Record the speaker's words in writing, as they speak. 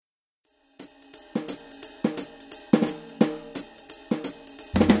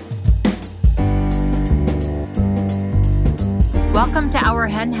Welcome to Our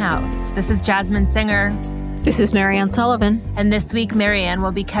Hen House. This is Jasmine Singer. This is Marianne Sullivan. And this week, Marianne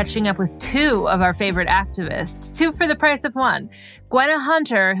will be catching up with two of our favorite activists, two for the price of one. Gwenna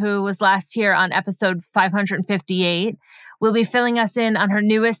Hunter, who was last here on episode 558, will be filling us in on her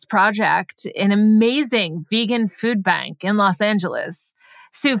newest project, an amazing vegan food bank in Los Angeles.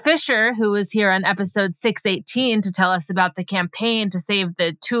 Sue Fisher, who was here on episode 618 to tell us about the campaign to save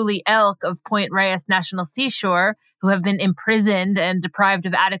the Thule elk of Point Reyes National Seashore, who have been imprisoned and deprived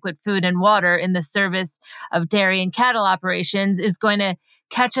of adequate food and water in the service of dairy and cattle operations, is going to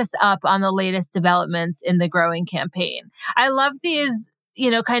catch us up on the latest developments in the growing campaign. I love these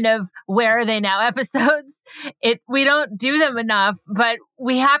kind of where are they now episodes. We don't do them enough, but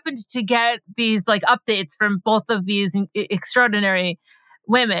we happened to get these updates from both of these extraordinary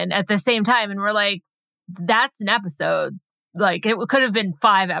women at the same time. And we're like, that's an episode. It could have been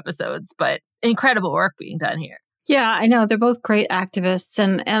 5 episodes, but incredible work being done here. Yeah, I know. They're both great activists.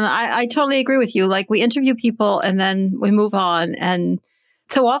 And I totally agree with you. We interview people and then we move on. And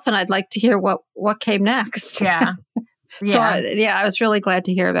so often I'd like to hear what came next. Yeah. I was really glad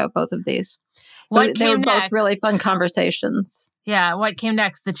to hear about both of these. They were both really fun conversations. Yeah. What came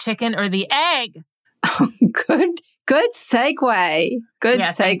next? The chicken or the egg? Good segue. Good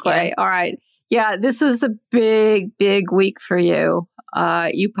segue. All right. Yeah, this was a big week for you.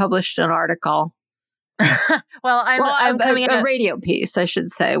 You published an article. I'm coming a radio piece, I should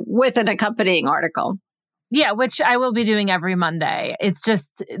say, with an accompanying article. Yeah, which I will be doing every Monday. It's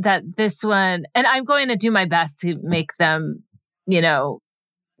just that this one, and I'm going to do my best to make them,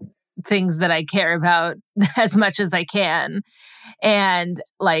 things that I care about as much as I can. And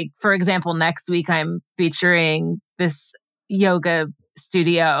for example, next week I'm featuring this yoga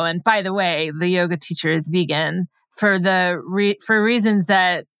studio. And by the way, the yoga teacher is vegan for for reasons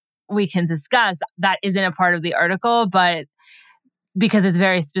that we can discuss. That isn't a part of the article, but because it's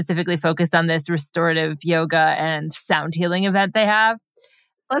very specifically focused on this restorative yoga and sound healing event they have.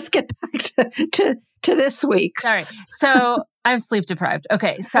 Let's get back to this week. Sorry. So I'm sleep deprived.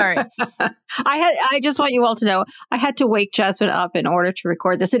 Okay, sorry. I just want you all to know I had to wake Jasmine up in order to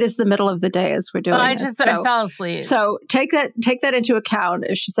record this. It is the middle of the day as we're doing this. I fell asleep. So take that into account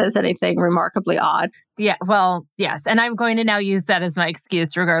if she says anything remarkably odd. Yeah, well, yes. And I'm going to now use that as my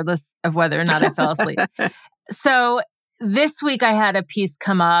excuse regardless of whether or not I fell asleep. So this week I had a piece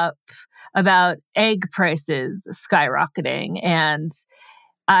come up about egg prices skyrocketing, and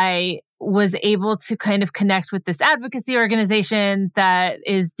I was able to kind of connect with this advocacy organization that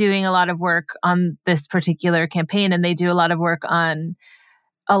is doing a lot of work on this particular campaign. And they do a lot of work on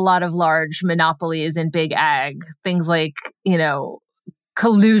a lot of large monopolies and big ag, things like,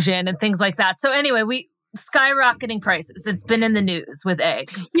 collusion and things like that. So anyway, skyrocketing prices. It's been in the news with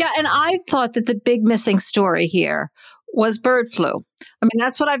eggs. Yeah. And I thought that the big missing story here was bird flu. I mean,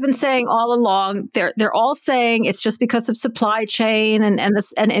 that's what I've been saying all along. They're all saying it's just because of supply chain and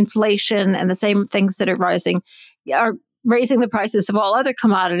inflation and the same things that are raising the prices of all other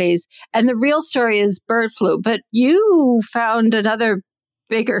commodities. And the real story is bird flu. But you found another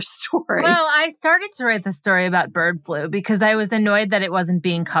bigger story. Well, I started to write the story about bird flu because I was annoyed that it wasn't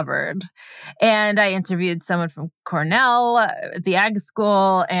being covered. And I interviewed someone from Cornell, the ag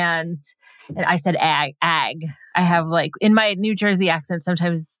school, and I said ag. I have in my New Jersey accent,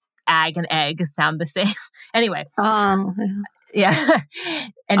 sometimes ag and egg sound the same. Anyway. Yeah.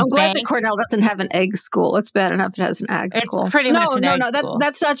 And I'm glad that Cornell doesn't have an egg school. It's bad enough it has an ag school. It's pretty much an egg school.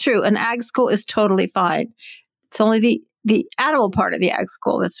 That's not true. An ag school is totally fine. It's only the animal part of the ag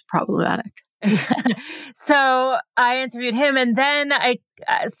school that's problematic. So I interviewed him, and then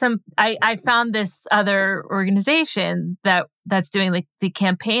I found this other organization that's doing the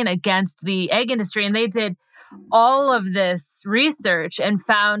campaign against the egg industry, and they did all of this research and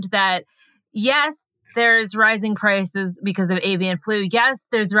found that yes, there's rising prices because of avian flu. Yes,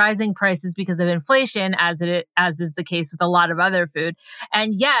 there's rising prices because of inflation, as is the case with a lot of other food,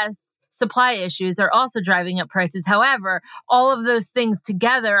 and yes, supply issues are also driving up prices. However, all of those things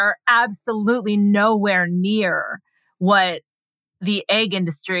together are absolutely nowhere near what the egg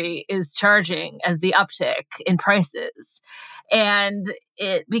industry is charging as the uptick in prices. And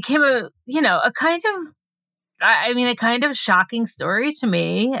it became a kind of shocking story to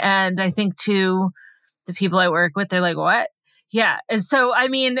me. And I think to the people I work with, they're like, what? Yeah. And so,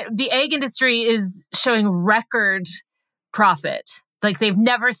 the egg industry is showing record profit. They've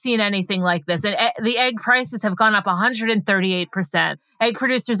never seen anything like this. And the egg prices have gone up 138%. Egg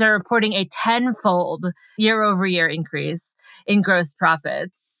producers are reporting a 10-fold year-over-year increase in gross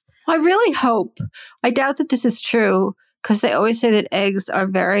profits. I really hope, I doubt that this is true, because they always say that eggs are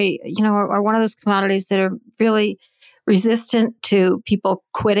very, are one of those commodities that are really resistant to people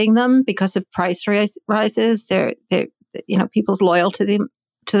quitting them because of price rises. People's loyalty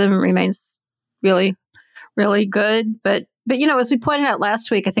to them remains really, really good. But as we pointed out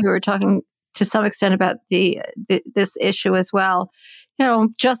last week, I think we were talking to some extent about this issue as well.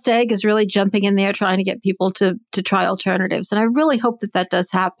 Just Egg is really jumping in there, trying to get people to try alternatives, and I really hope that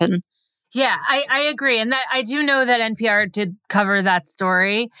does happen. Yeah, I agree. And that I do know that NPR did cover that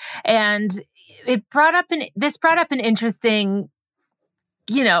story. And it brought up an interesting,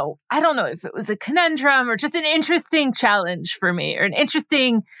 I don't know if it was a conundrum or just an interesting challenge for me, or an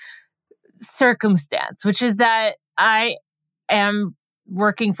interesting circumstance, which is that I am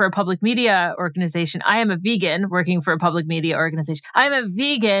working for a public media organization. I am a vegan working for a public media organization. I'm a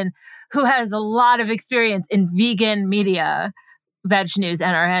vegan who has a lot of experience in vegan media, Veg News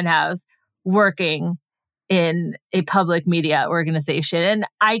and our Hen House, working in a public media organization. And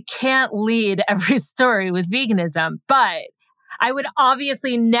I can't lead every story with veganism, but I would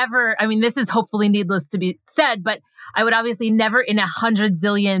obviously never, this is hopefully needless to be said, but I would obviously never in 100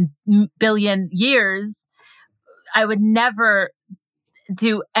 zillion billion years, I would never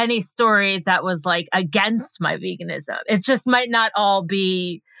do any story that was like against my veganism. It just might not all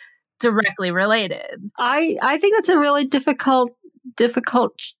be directly related. I think that's a really difficult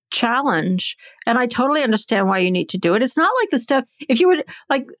challenge. And I totally understand why you need to do it. It's not like the stuff, if you were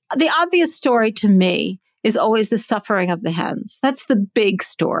like, the obvious story to me is always the suffering of the hens. That's the big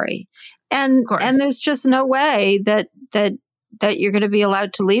story. And there's just no way that you're going to be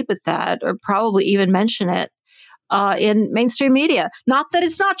allowed to lead with that, or probably even mention it in mainstream media. Not that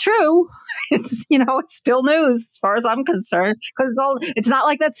it's not true. It's, it's still news as far as I'm concerned, because it's not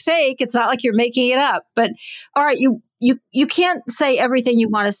like that's fake. It's not like you're making it up. But all right, you can't say everything you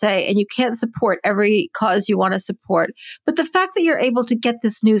want to say, and you can't support every cause you want to support. But the fact that you're able to get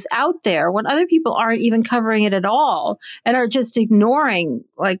this news out there when other people aren't even covering it at all and are just ignoring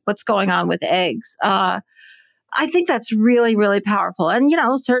like what's going on with eggs, I think that's really, really powerful. And,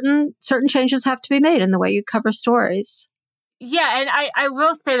 certain changes have to be made in the way you cover stories. Yeah. And I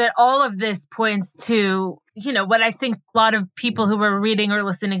will say that all of this points to, what I think a lot of people who were reading or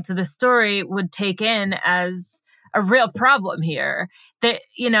listening to the story would take in as a real problem here that,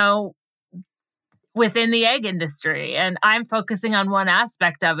 within the egg industry. And I'm focusing on one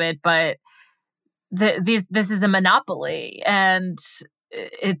aspect of it, but this is a monopoly and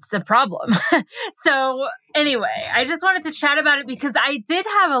it's a problem. So anyway, I just wanted to chat about it because I did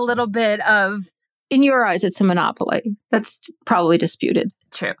have a little bit of... In your eyes, it's a monopoly. That's probably disputed.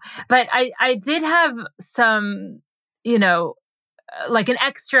 True. But I did have some, like an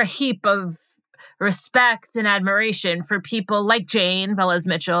extra heap of respect and admiration for people like Jane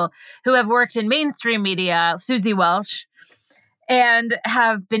Velez-Mitchell, who have worked in mainstream media, Susie Welch, and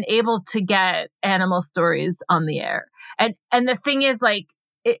have been able to get animal stories on the air. And the thing is,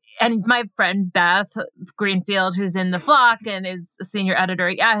 and my friend Beth Greenfield, who's in The Flock and is a senior editor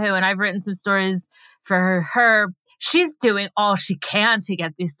at Yahoo, and I've written some stories for her. She's doing all she can to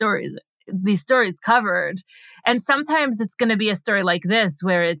get these stories covered. And sometimes it's going to be a story like this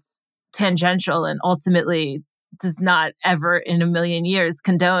where it's tangential and ultimately does not ever in a million years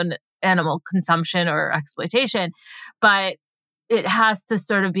condone animal consumption or exploitation. But it has to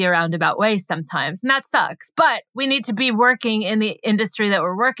sort of be a roundabout way sometimes. And that sucks. But we need to be working in the industry that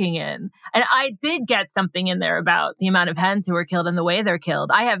we're working in. And I did get something in there about the amount of hens who were killed and the way they're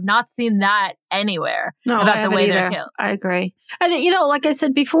killed. I have not seen that anywhere about the way they're killed. I agree. And, like I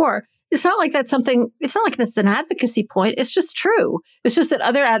said before, it's not like that's an advocacy point. It's just true. It's just that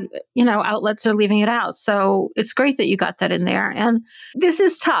other outlets are leaving it out. So it's great that you got that in there. And this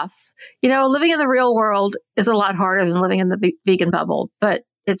is tough. Living in the real world is a lot harder than living in the vegan bubble, but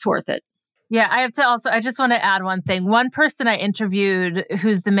it's worth it. Yeah, I just want to add one thing. One person I interviewed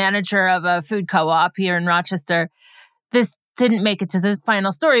who's the manager of a food co-op here in Rochester, this didn't make it to the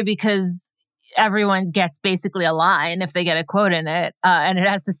final story because everyone gets basically a line if they get a quote in it, and it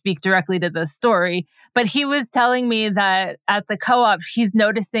has to speak directly to the story. But he was telling me that at the co-op, he's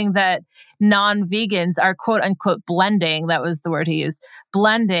noticing that non-vegans are quote unquote blending. That was the word he used,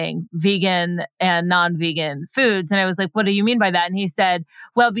 blending vegan and non-vegan foods. And I was like, what do you mean by that? And he said,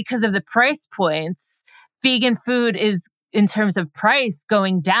 well, because of the price points, vegan food is, in terms of price,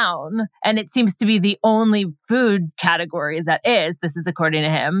 going down. And it seems to be the only food category that is. This is according to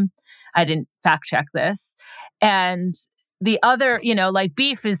him. I didn't fact check this. And the other, like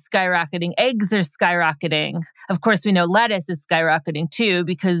beef is skyrocketing, eggs are skyrocketing. Of course, we know lettuce is skyrocketing too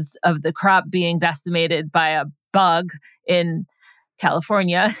because of the crop being decimated by a bug in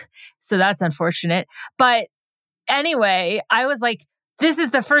California. So that's unfortunate. But anyway, I was like, This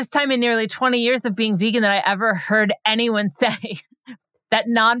is the first time in nearly 20 years of being vegan that I ever heard anyone say that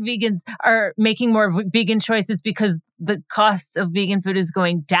non-vegans are making more vegan choices because the cost of vegan food is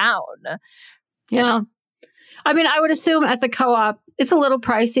going down. Yeah. I mean, I would assume at the co-op, it's a little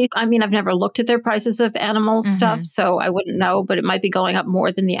pricey. I mean, I've never looked at their prices of animal stuff, so I wouldn't know, but it might be going up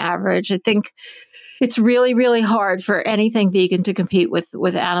more than the average. I think it's really, really hard for anything vegan to compete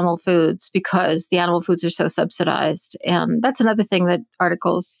with animal foods because the animal foods are so subsidized. And that's another thing that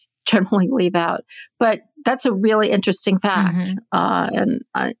articles generally leave out. But that's a really interesting fact.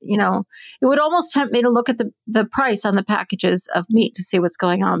 It would almost tempt me to look at the price on the packages of meat to see what's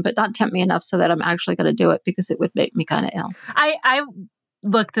going on, but not tempt me enough so that I'm actually going to do it because it would make me kind of ill. I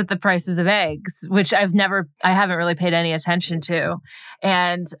looked at the prices of eggs, which I haven't really paid any attention to.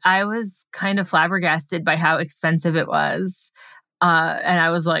 And I was kind of flabbergasted by how expensive it was. And I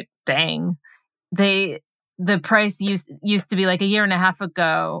was like, dang, the price used to be like a year and a half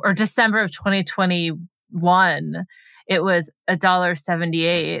ago, or December of 2021, it was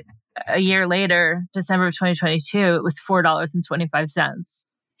 $1.78. A year later, December of 2022, it was $4.25.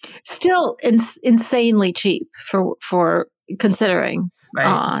 Still insanely cheap for considering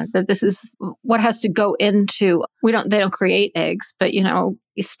that this is what has to go into. They don't create eggs, but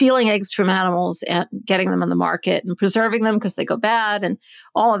stealing eggs from animals and getting them on the market and preserving them because they go bad and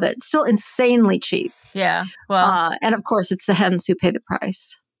all of it. It's still insanely cheap. Yeah. Well, and of course, it's the hens who pay the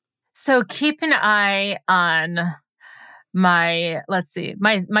price. So keep an eye on my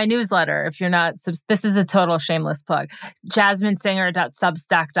newsletter. If you're not, this is a total shameless plug.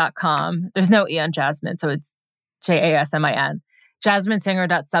 JasmineSinger.substack.com. There's no E on Jasmine, so it's JASMIN.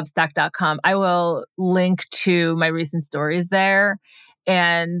 JasmineSinger.substack.com. I will link to my recent stories there,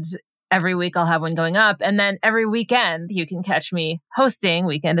 and every week I'll have one going up. And then every weekend you can catch me hosting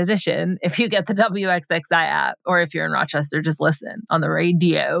Weekend Edition if you get the WXXI app, or if you're in Rochester, just listen on the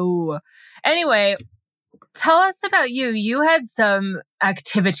radio. Anyway, tell us about you. You had some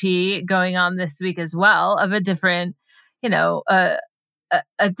activity going on this week as well of a different, a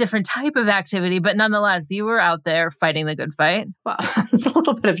different type of activity, but nonetheless, you were out there fighting the good fight. Well, it's a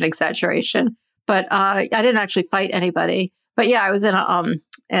little bit of an exaggeration, but I didn't actually fight anybody. But yeah, I was in a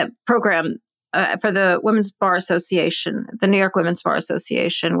program for the Women's Bar Association, the New York Women's Bar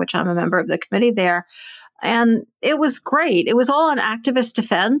Association, which I'm a member of the committee there. And it was great. It was all on activist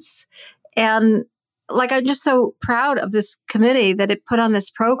defense. And I'm just so proud of this committee that it put on this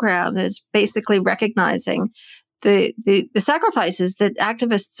program that is basically recognizing the sacrifices that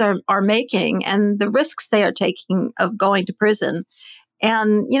activists are making and the risks they are taking of going to prison.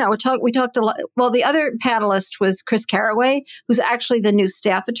 And, we talked a lot. Well, the other panelist was Chris Carraway, who's actually the new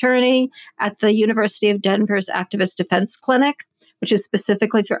staff attorney at the University of Denver's Activist Defense Clinic, which is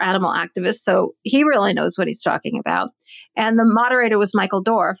specifically for animal activists. So he really knows what he's talking about. And the moderator was Michael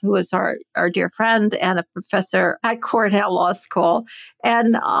Dorf, who is our dear friend and a professor at Cornell Law School.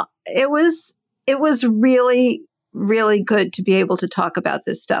 And it was really, really good to be able to talk about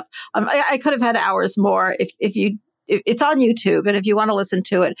this stuff. I could have had hours more if it's on YouTube, and if you want to listen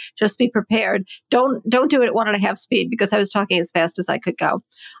to it, just be prepared. Don't do it at 1.5 speed, because I was talking as fast as I could go.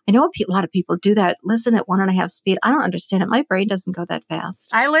 I know a lot of people do that. Listen at 1.5 speed. I don't understand it. My brain doesn't go that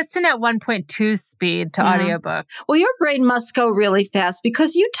fast. I listen at 1.2 speed to audiobook. Well, your brain must go really fast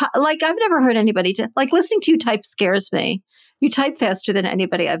because I've never heard anybody listening to you type scares me. You type faster than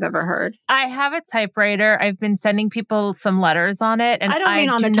anybody I've ever heard. I have a typewriter. I've been sending people some letters on it, and I don't mean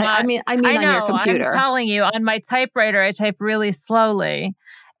on a I mean on your computer. I'm telling you, on my typewriter, I type really slowly,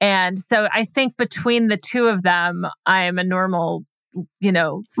 and so I think between the two of them, I am a normal,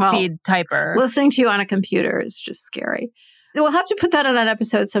 speed typer. Listening to you on a computer is just scary. We'll have to put that on an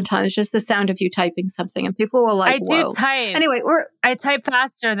episode sometimes, just the sound of you typing something, and people will I do type. Anyway, I type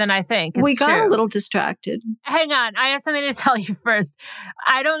faster than I think. We got a little distracted. Hang on. I have something to tell you first.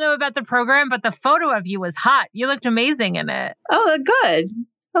 I don't know about the program, but the photo of you was hot. You looked amazing in it. Oh, good.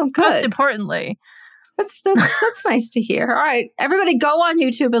 Oh, good. Most importantly. That's nice to hear. All right. Everybody go on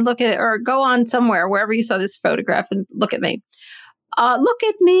YouTube and look at it, or go on somewhere, wherever you saw this photograph, and look at me. Look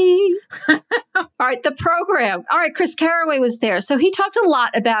at me. All right, the program. All right, Chris Carraway was there. So he talked a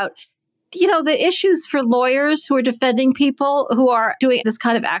lot about, the issues for lawyers who are defending people who are doing this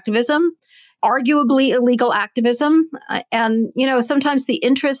kind of activism, arguably illegal activism. And, sometimes the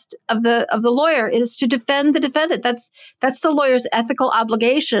interest of the lawyer is to defend the defendant. That's the lawyer's ethical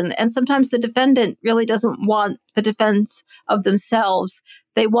obligation. And sometimes the defendant really doesn't want the defense of themselves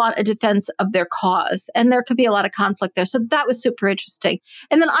they want a defense of their cause. And there could be a lot of conflict there. So that was super interesting.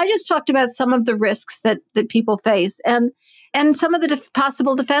 And then I just talked about some of the risks that people face and some of the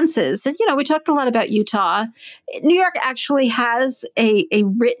possible defenses. And, we talked a lot about Utah. New York actually has a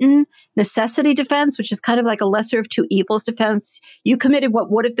written necessity defense, which is kind of like a lesser of two evils defense. You committed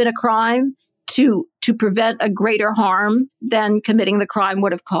what would have been a crime to prevent a greater harm than committing the crime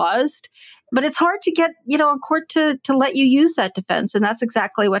would have caused. But it's hard to get, a court to let you use that defense. And that's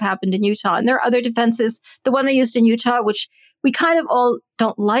exactly what happened in Utah. And there are other defenses. The one they used in Utah, which we kind of all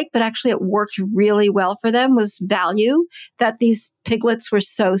don't like, but actually it worked really well for them, was value, that these piglets were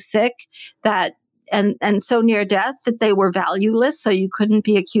so sick that and so near death that they were valueless. So you couldn't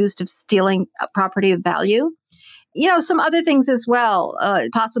be accused of stealing a property of value. Some other things as well,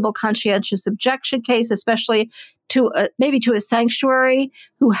 possible conscientious objection case, especially to maybe to a sanctuary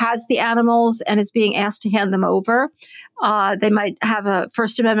who has the animals and is being asked to hand them over. They might have a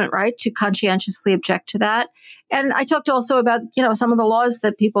First Amendment right to conscientiously object to that. And I talked also about, some of the laws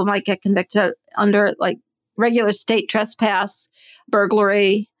that people might get convicted under, like regular state trespass,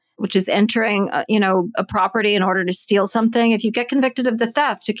 burglary, which is entering, a property in order to steal something. If you get convicted of the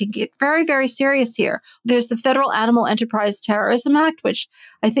theft, it can get very, very serious here. There's the Federal Animal Enterprise Terrorism Act, which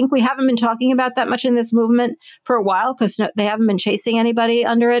I think we haven't been talking about that much in this movement for a while because they haven't been chasing anybody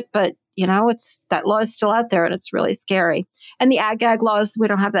under it. But, that law is still out there and it's really scary. And the ag-gag laws, we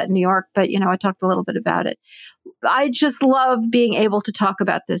don't have that in New York, but, I talked a little bit about it. I just love being able to talk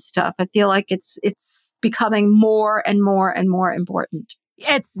about this stuff. I feel like it's becoming more and more and more important.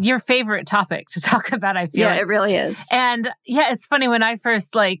 It's your favorite topic to talk about, I feel. Yeah, it really is. And it's funny when I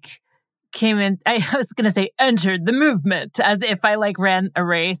first came in, I was going to say entered the movement as if I ran a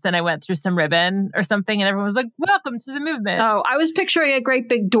race and I went through some ribbon or something and everyone was like, welcome to the movement. Oh, I was picturing a great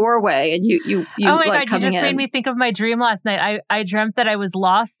big doorway and you oh my God, you just made me think of my dream last night. I dreamt that I was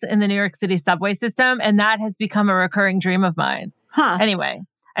lost in the New York City subway system and that has become a recurring dream of mine. Huh. Anyway,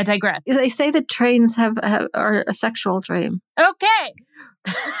 I digress. They say that trains are a sexual dream. Okay.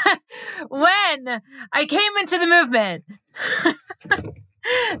 When I came into the movement,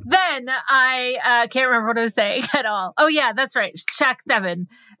 then I can't remember what I was saying at all. Oh, yeah, that's right. Shack 7,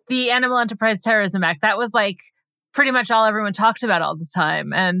 the Animal Enterprise Terrorism Act. That was pretty much all everyone talked about all the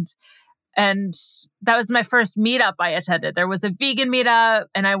time. And that was my first meetup I attended. There was a vegan meetup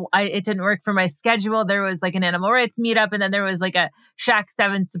and it didn't work for my schedule. There was an animal rights meetup and then there was a Shack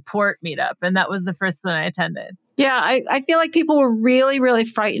 7 support meetup. And that was the first one I attended. Yeah, I feel like people were really, really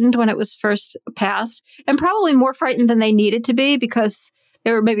frightened when it was first passed and probably more frightened than they needed to be because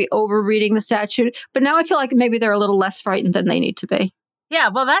they were maybe overreading the statute. But now I feel like maybe they're a little less frightened than they need to be. Yeah,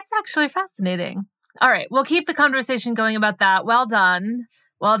 well, that's actually fascinating. All right, we'll keep the conversation going about that. Well done.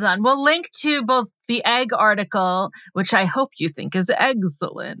 Well done. We'll link to both the egg article, which I hope you think is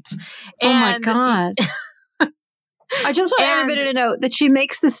excellent. Oh my God. I just want everybody to know that she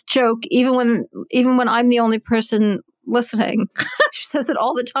makes this joke even when I'm the only person listening. She says it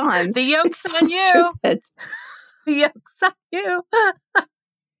all the time. The yoke's on you. Stupid. The yoke's on you.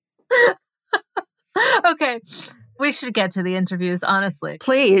 Okay. We should get to the interviews, honestly.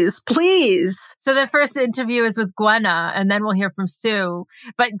 Please. So the first interview is with Gwenna, and then we'll hear from Sue.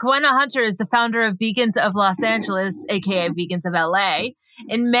 But Gwenna Hunter is the founder of Vegans of Los Angeles, aka Vegans of LA.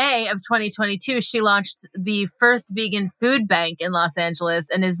 In May of 2022, she launched the first vegan food bank in Los Angeles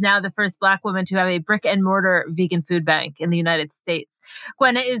and is now the first Black woman to have a brick and mortar vegan food bank in the United States.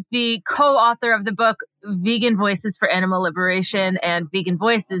 Gwenna is the co-author of the book Vegan Voices for Animal Liberation and Vegan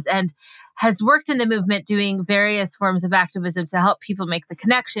Voices, and has worked in the movement doing various forms of activism to help people make the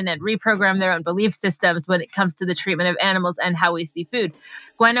connection and reprogram their own belief systems when it comes to the treatment of animals and how we see food.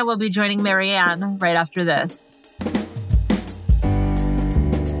 Gwenna will be joining Marianne right after this.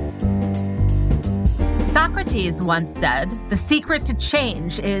 Socrates once said, "The secret to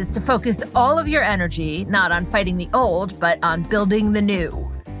change is to focus all of your energy not on fighting the old, but on building the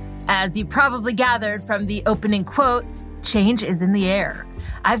new." As you probably gathered from the opening quote, change is in the air.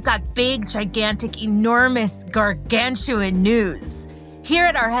 I've got big, gigantic, enormous, gargantuan news. Here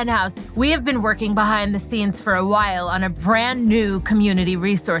at our hen house, we have been working behind the scenes for a while on a brand new community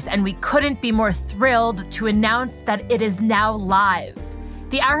resource, and we couldn't be more thrilled to announce that it is now live.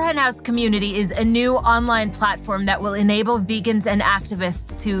 The Our Hen House community is a new online platform that will enable vegans and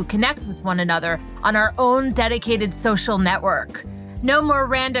activists to connect with one another on our own dedicated social network. No more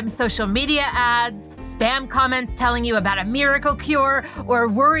random social media ads, spam comments telling you about a miracle cure, or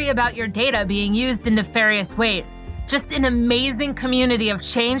worry about your data being used in nefarious ways. Just an amazing community of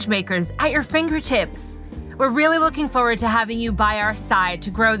change makers at your fingertips. We're really looking forward to having you by our side to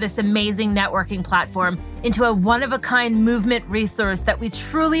grow this amazing networking platform into a one-of-a-kind movement resource that we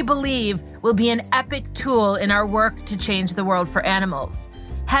truly believe will be an epic tool in our work to change the world for animals.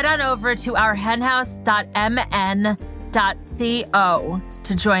 Head on over to ourhenhouse.mn.co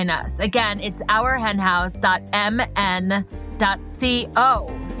to join us. Again, it's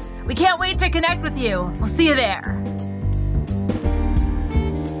ourhenhouse.mn.co. We can't wait to connect with you. We'll see you there.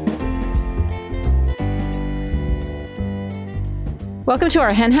 Welcome to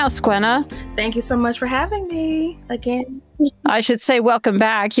our hen house, Gwenna. Thank you so much for having me again. I should say welcome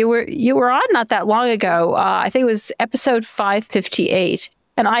back. You were on not that long ago. I think it was episode 558.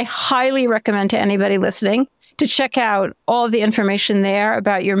 And I highly recommend to anybody listening to check out all of the information there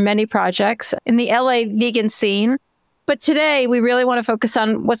about your many projects in the LA vegan scene. But today, we really want to focus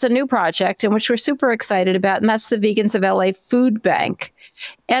on what's a new project and which we're super excited about, and that's the Vegans of LA Food Bank.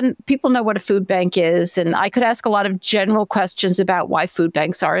 And people know what a food bank is, and I could ask a lot of general questions about why food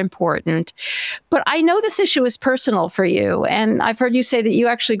banks are important. But I know this issue is personal for you, and I've heard you say that you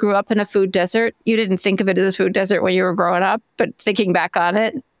actually grew up in a food desert. You didn't think of it as a food desert when you were growing up, but thinking back on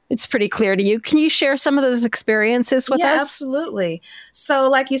it, it's pretty clear to you. Can you share some of those experiences with us? Yeah, absolutely. So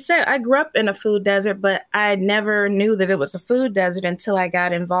like you said, I grew up in a food desert, but I never knew that it was a food desert until I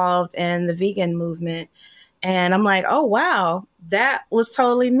got involved in the vegan movement. And I'm like, oh, wow, that was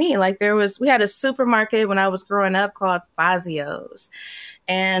totally me. Like we had a supermarket when I was growing up called Fazio's,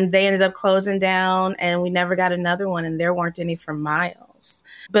 and they ended up closing down and we never got another one, and there weren't any for miles.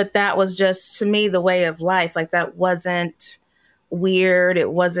 But that was just, to me, the way of life. Like that wasn't weird.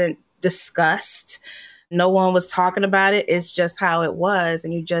 It wasn't discussed. No one was talking about it. It's just how it was.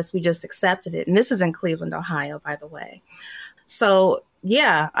 And we just accepted it. And this is in Cleveland, Ohio, by the way. So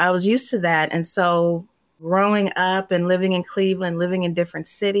yeah, I was used to that. And so growing up and living in Cleveland, living in different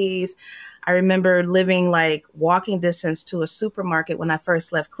cities, I remember living like walking distance to a supermarket when I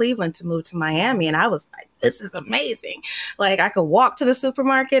first left Cleveland to move to Miami. And I was like, this is amazing. Like I could walk to the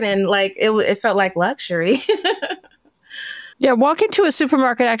supermarket and like, it felt like luxury. Yeah, walking to a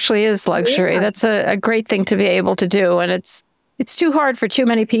supermarket actually is luxury. Yeah. That's a great thing to be able to do. And it's too hard for too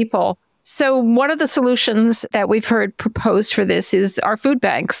many people. So one of the solutions that we've heard proposed for this is our food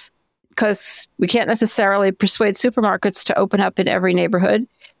banks, because we can't necessarily persuade supermarkets to open up in every neighborhood.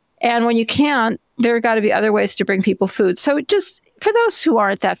 And when you can't, there have got to be other ways to bring people food. So just for those who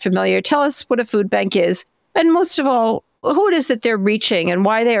aren't that familiar, tell us what a food bank is. And most of all, who it is that they're reaching and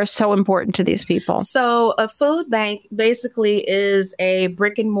why they are so important to these people. So a food bank basically is a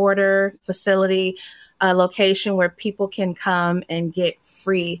brick and mortar facility, a location where people can come and get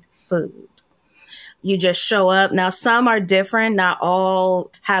free food. You just show up. Now, some are different. Not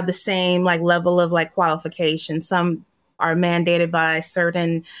all have the same like level of like qualification. Some are mandated by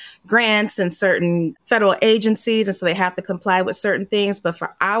certain grants and certain federal agencies. And so they have to comply with certain things. But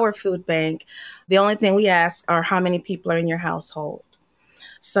for our food bank, the only thing we ask are how many people are in your household.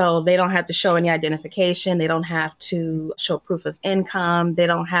 So they don't have to show any identification. They don't have to show proof of income. They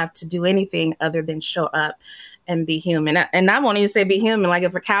don't have to do anything other than show up and be human. And I won't even say be human. Like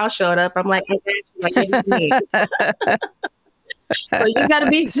if a cow showed up, I'm like, so you just got to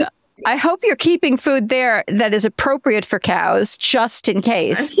be. I hope you're keeping food there that is appropriate for cows, just in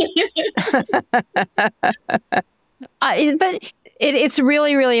case. But it's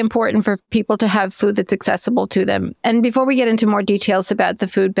really, really important for people to have food that's accessible to them. And before we get into more details about the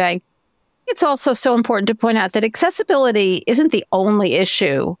food bank, it's also so important to point out that accessibility isn't the only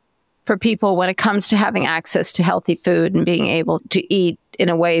issue for people when it comes to having access to healthy food and being able to eat in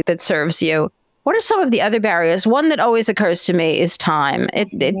a way that serves you. What are some of the other barriers? One that always occurs to me is time.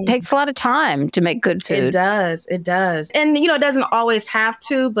 It takes a lot of time to make good food. It does. And, it doesn't always have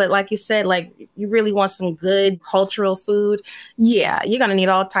to, but like you said, like you really want some good cultural food. Yeah, you're going to need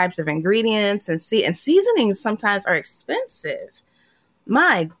all types of ingredients and seasonings sometimes are expensive.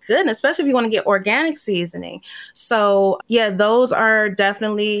 My goodness, especially if you want to get organic seasoning. So yeah, those are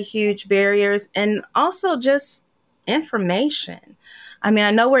definitely huge barriers. And also just information. I mean,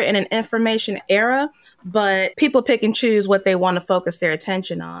 I know we're in an information era, but people pick and choose what they want to focus their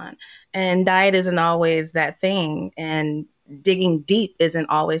attention on. And diet isn't always that thing. And digging deep isn't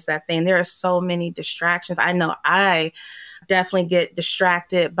always that thing. There are so many distractions. I know I definitely get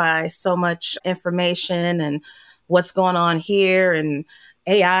distracted by so much information and what's going on here and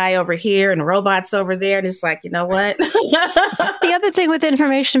AI over here and robots over there. And it's like, you know what? The other thing with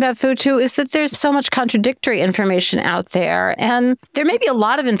information about food, too, is that there's so much contradictory information out there. And there may be a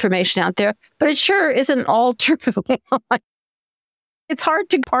lot of information out there, but it sure isn't all true. It's hard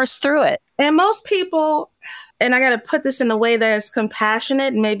to parse through it. And most people, and I got to put this in a way that is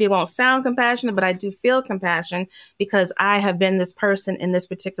compassionate. Maybe it won't sound compassionate, but I do feel compassion because I have been this person in this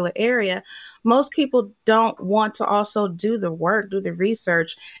particular area. Most people don't want to also do the work, do the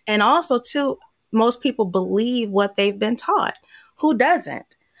research. And also, too, most people believe what they've been taught. Who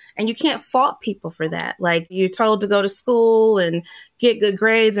doesn't? And you can't fault people for that. Like, you're told to go to school and get good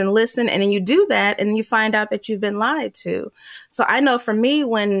grades and listen. And then you do that and you find out that you've been lied to. So I know for me,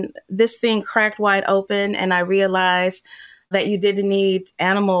 when this thing cracked wide open and I realized that you didn't need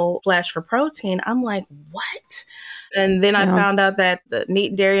animal flesh for protein, I'm like, what? And then I found out that the meat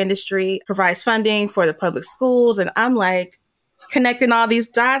and dairy industry provides funding for the public schools. And I'm like, connecting all these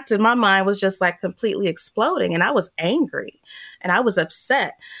dots, and my mind was just like completely exploding. And I was angry and I was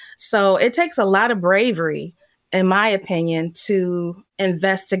upset. So it takes a lot of bravery, in my opinion, to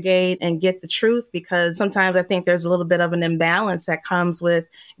investigate and get the truth, because sometimes I think there's a little bit of an imbalance that comes with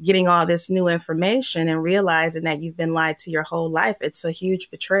getting all this new information and realizing that you've been lied to your whole life. It's a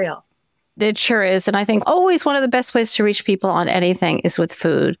huge betrayal. It sure is. And I think always one of the best ways to reach people on anything is with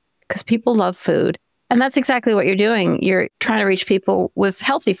food, because people love food. And that's exactly what you're doing. You're trying to reach people with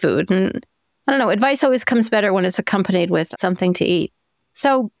healthy food. And I don't know, advice always comes better when it's accompanied with something to eat.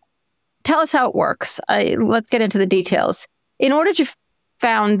 So tell us how it works. Let's get into the details. In order to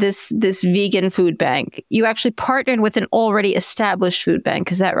found this vegan food bank, you actually partnered with an already established food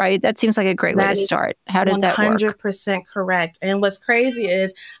bank. Is that right? That seems like a great way to start. How did that work? 100% correct. And what's crazy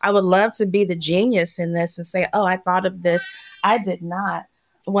is I would love to be the genius in this and say, oh, I thought of this. I did not.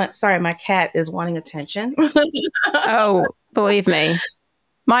 Sorry, my cat is wanting attention. Oh, believe me.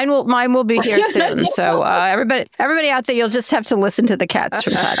 Mine will be here soon. So everybody out there, you'll just have to listen to the cats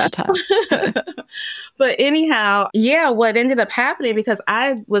from time to time. But anyhow, yeah, what ended up happening, because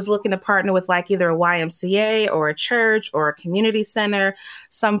I was looking to partner with like either a YMCA or a church or a community center,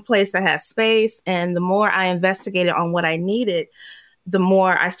 some place that has space. And the more I investigated on what I needed, the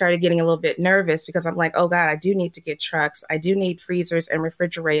more I started getting a little bit nervous, because I'm like, oh God, I do need to get trucks. I do need freezers and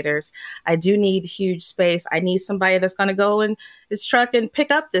refrigerators. I do need huge space. I need somebody that's going to go in this truck and pick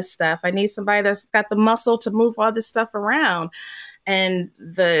up this stuff. I need somebody that's got the muscle to move all this stuff around. And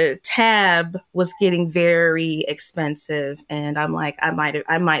the tab was getting very expensive. And I'm like, I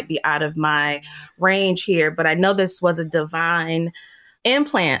might be out of my range here, but I know this was a divine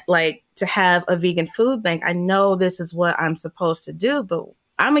implant, like to have a vegan food bank. I know this is what I'm supposed to do, but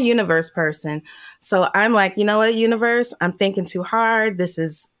I'm a universe person. So I'm like, you know what, universe, I'm thinking too hard. This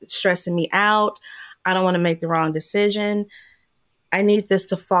is stressing me out. I don't want to make the wrong decision. I need this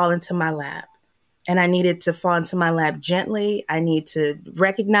to fall into my lap. And I need it to fall into my lap gently. I need to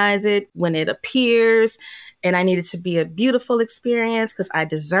recognize it when it appears. And I need it to be a beautiful experience, because I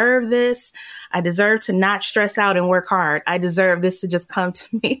deserve this. I deserve to not stress out and work hard. I deserve this to just come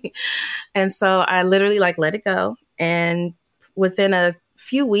to me. And so I literally let it go. And within a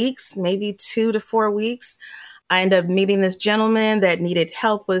few weeks, maybe 2 to 4 weeks, I ended up meeting this gentleman that needed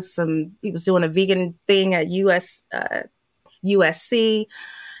help with he was doing a vegan thing at USC.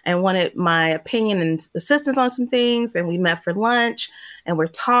 And wanted my opinion and assistance on some things. And we met for lunch and we're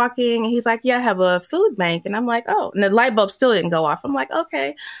talking. And he's like, yeah, I have a food bank. And I'm like, oh, and the light bulb still didn't go off. I'm like,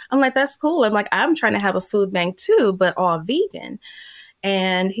 okay. I'm like, that's cool. I'm like, I'm trying to have a food bank too, but all vegan.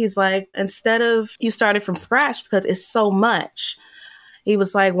 And he's like, instead of you started from scratch, because it's so much, he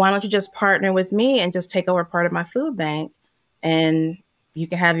was like, why don't you just partner with me and just take over part of my food bank and you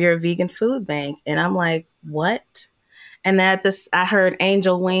can have your vegan food bank. And I'm like, what? And I heard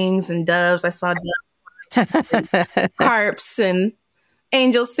angel wings and doves. I saw harps and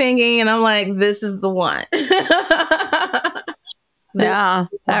angels singing. And I'm like, this is the one. Yeah,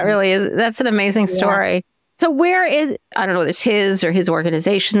 that really is. That's an amazing story. Yeah. So where is, I don't know, it's his or his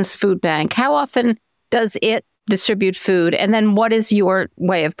organization's food bank. How often does it distribute food? And then what is your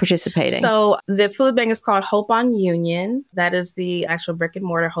way of participating? So the food bank is called Hope on Union. That is the actual brick and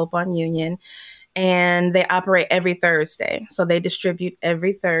mortar Hope on Union. And they operate every Thursday. So they distribute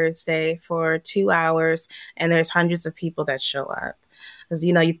every Thursday for 2 hours. And there's hundreds of people that show up. Because,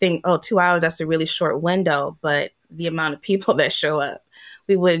 you think, 2 hours, that's a really short window. But the amount of people that show up,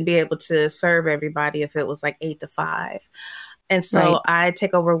 we wouldn't be able to serve everybody if it was like 8 to 5. And so I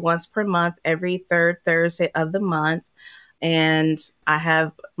take over once per month, every third Thursday of the month. And I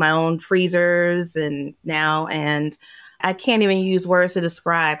have my own freezers and I can't even use words to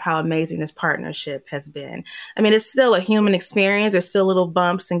describe how amazing this partnership has been. I mean, it's still a human experience. There's still little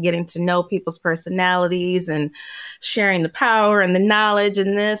bumps and getting to know people's personalities and sharing the power and the knowledge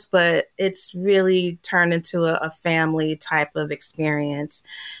in this, but it's really turned into a family type of experience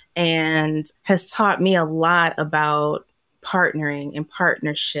and has taught me a lot about partnering and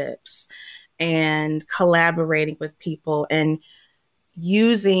partnerships and collaborating with people and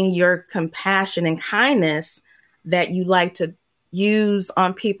using your compassion and kindness that you like to use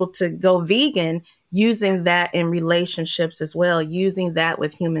on people to go vegan, using that in relationships as well, using that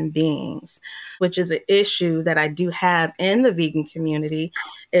with human beings, which is an issue that I do have in the vegan community,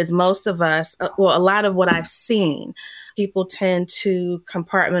 is most of us, well, a lot of what I've seen, people tend to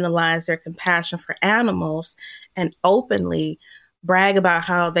compartmentalize their compassion for animals and openly brag about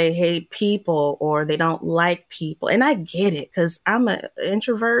how they hate people or they don't like people. And I get it because I'm an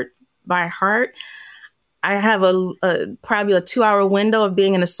introvert by heart. I have probably a 2-hour window of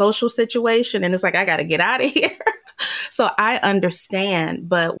being in a social situation, and it's like, I got to get out of here. So I understand,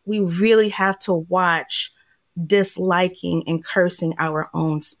 but we really have to watch disliking and cursing our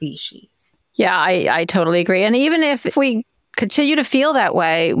own species. Yeah, I totally agree. And even if we continue to feel that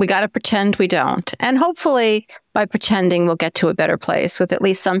way, we got to pretend we don't. And hopefully by pretending, we'll get to a better place with at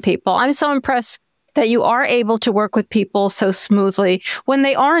least some people. I'm so impressed that you are able to work with people so smoothly when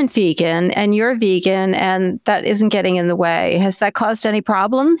they aren't vegan and you're vegan and that isn't getting in the way. Has that caused any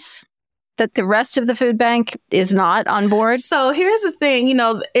problems that the rest of the food bank is not on board? So here's the thing,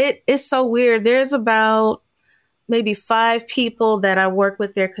 it is so weird. There's about maybe 5 people that I work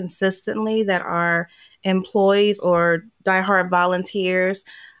with there consistently that are employees or diehard volunteers.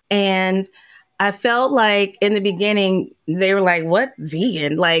 And I felt like in the beginning, they were like, what,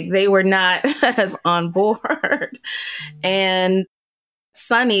 vegan? Like they were not as on board. And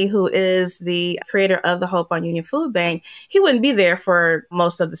Sonny, who is the creator of the Hope on Union Food Bank, he wouldn't be there for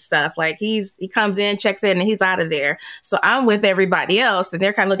most of the stuff. Like he comes in, checks in, and he's out of there. So I'm with everybody else, and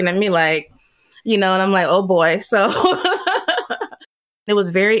they're kind of looking at me like, and I'm like, oh boy. So it was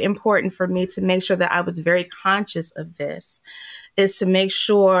very important for me to make sure that I was very conscious of this, is to make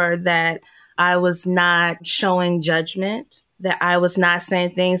sure that I was not showing judgment, that I was not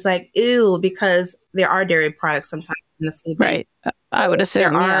saying things like, ew, because there are dairy products sometimes in the food bank. Right. I would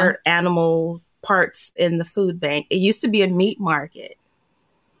assume there are animal parts in the food bank. It used to be a meat market.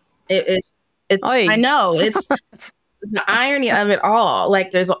 It's I know, it's the irony of it all.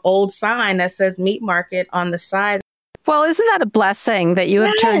 Like there's an old sign that says meat market on the side. Well, isn't that a blessing that you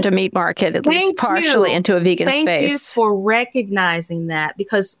have turned a meat market, at least partially, into a vegan space? Thank you for recognizing that,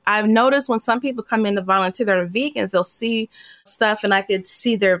 because I've noticed when some people come in to volunteer that are vegans, they'll see stuff and I could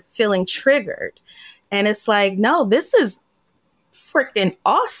see they're feeling triggered. And it's like, no, this is freaking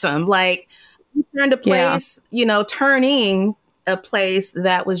awesome. Like, we turned a place, turning a place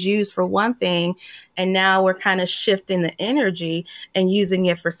that was used for one thing, and now we're kind of shifting the energy and using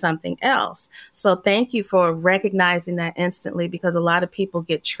it for something else. So thank you for recognizing that instantly, because a lot of people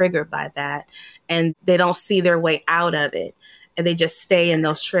get triggered by that and they don't see their way out of it and they just stay in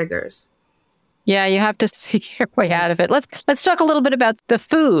those triggers. Yeah, you have to see your way out of it. Let's talk a little bit about the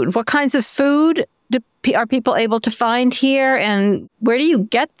food. What kinds of food are people able to find here, and where do you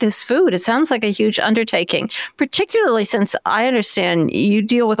get this food? It sounds like a huge undertaking, particularly since I understand you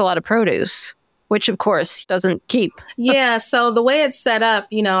deal with a lot of produce, which of course doesn't keep. Yeah. So the way it's set up,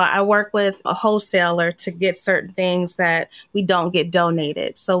 I work with a wholesaler to get certain things that we don't get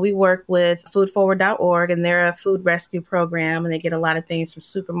donated. So we work with foodforward.org, and they're a food rescue program, and they get a lot of things from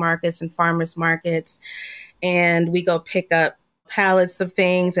supermarkets and farmers markets. And we go pick up pallets of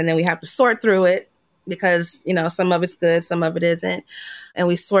things, and then we have to sort through it, because, some of it's good, some of it isn't. And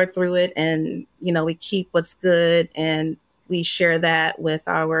we sort through it, and, we keep what's good and we share that with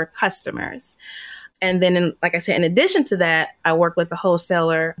our customers. And then, like I said, in addition to that, I work with the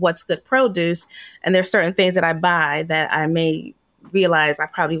wholesaler, What's Good Produce. And there's certain things that I buy that I may realize I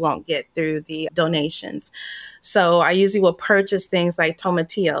probably won't get through the donations. So I usually will purchase things like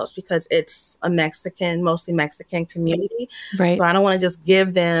tomatillos, because it's a mostly Mexican community. Right. So I don't want to just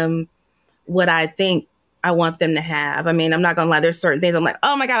give them what I think I want them to have. I mean, I'm not going to lie. There's certain things I'm like,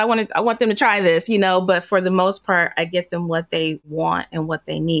 oh my God, I want them to try this, but for the most part, I get them what they want and what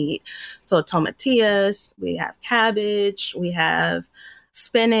they need. So tomatillas, we have cabbage, we have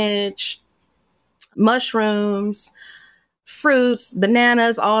spinach, mushrooms, fruits,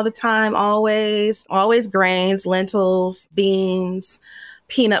 bananas all the time, always grains, lentils, beans,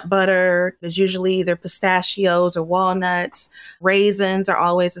 peanut butter. There's usually either pistachios or walnuts. Raisins are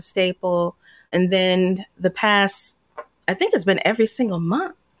always a staple. And then I think it's been every single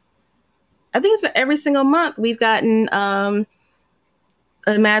month. We've gotten a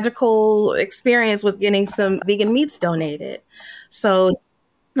magical experience with getting some vegan meats donated. So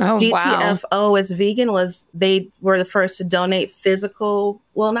GTFO as vegan they were the first to donate physical,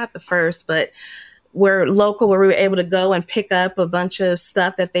 well, not the first, but we're local, where we were able to go and pick up a bunch of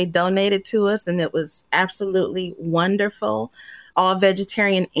stuff that they donated to us. And it was absolutely wonderful. All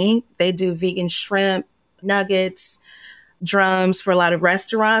Vegetarian Inc. They do vegan shrimp, nuggets, drums for a lot of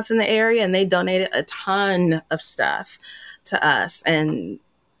restaurants in the area. And they donated a ton of stuff to us, and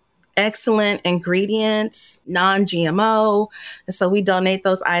excellent ingredients, non-GMO. And so we donate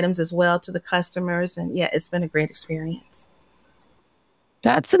those items as well to the customers. And yeah, it's been a great experience.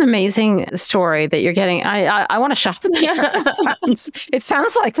 That's an amazing story that you're getting. I want to shop in there. It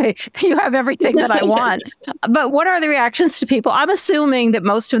sounds like you have everything that I want. But what are the reactions to people? I'm assuming that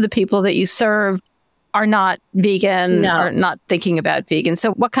most of the people that you serve are not vegan or not thinking about vegan.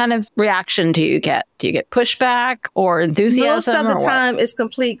 So what kind of reaction do you get? Do you get pushback or enthusiasm? Most of the time, it's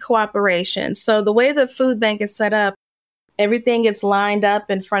complete cooperation. So the way the food bank is set up, everything gets lined up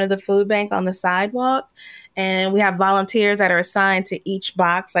in front of the food bank on the sidewalk. And we have volunteers that are assigned to each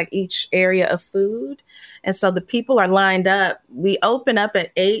box, like each area of food. And so the people are lined up. We open up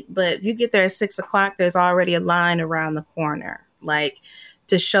at 8, but if you get there at 6 o'clock, there's already a line around the corner, like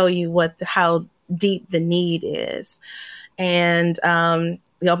to show you how deep the need is. And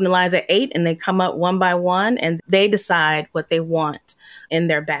we open the lines at 8, and they come up one by one, and they decide what they want in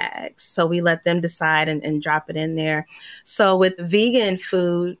their bags. So we let them decide and drop it in there. So with vegan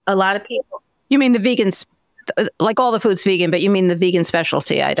food, a lot of people... You mean the vegans, like all the food's vegan, but you mean the vegan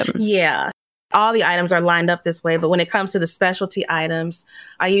specialty items? Yeah. All the items are lined up this way. But when it comes to the specialty items,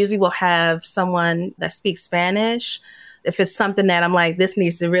 I usually will have someone that speaks Spanish if it's something that I'm like, this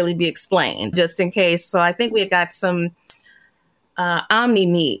needs to really be explained, just in case. So I think we got some Omni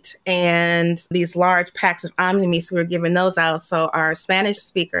meat and these large packs of Omni meat. So we were giving those out. So our Spanish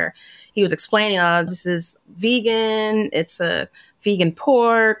speaker, he was explaining, this is vegan. It's a vegan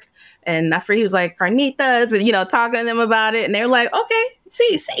pork. And after he was like, carnitas, and, talking to them about it. And they were like, okay,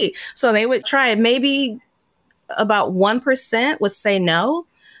 see. So they would try it. Maybe about 1% would say no,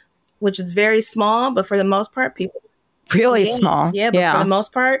 which is very small. But for the most part, people... Really small. Yeah, but for the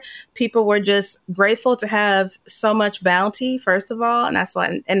most part, people were just grateful to have so much bounty, first of all. And that's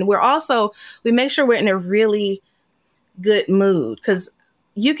why, and we make sure we're in a really good mood, because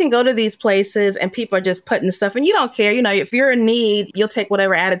you can go to these places and people are just putting stuff, and you don't care. If you're in need, you'll take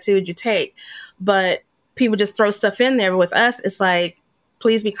whatever attitude you take. But people just throw stuff in there. But with us, it's like,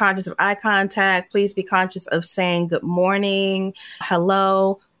 please be conscious of eye contact. Please be conscious of saying good morning,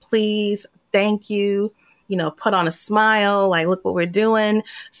 hello, please, thank you. Put on a smile, like, look what we're doing.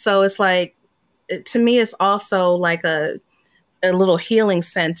 So it's like, to me, it's also like a little healing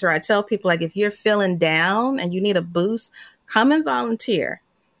center. I tell people, like, if you're feeling down and you need a boost, come and volunteer.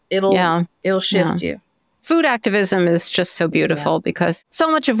 It'll shift you. Food activism is just so beautiful because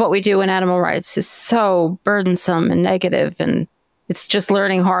so much of what we do in animal rights is so burdensome and negative, and it's just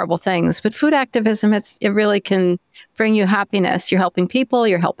learning horrible things. But food activism, it really can bring you happiness. You're helping people,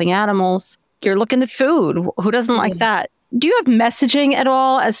 you're helping animals. You're looking at food. Who doesn't like that? Do you have messaging at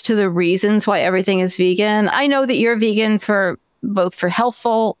all as to the reasons why everything is vegan? I know that you're vegan for both for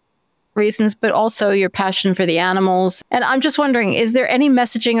healthful reasons, but also your passion for the animals. And I'm just wondering, is there any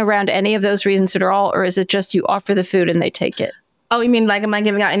messaging around any of those reasons at all? Or is it just you offer the food and they take it? Oh, you mean like, am I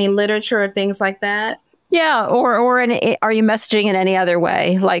giving out any literature or things like that? Yeah. Or are you messaging in any other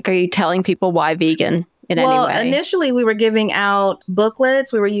way? Like, are you telling people why vegan? Well, initially we were giving out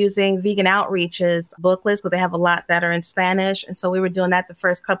booklets. We were using Vegan Outreach's booklets because they have a lot that are in Spanish. And so we were doing that the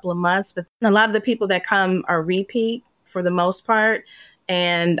first couple of months. But a lot of the people that come are repeat for the most part.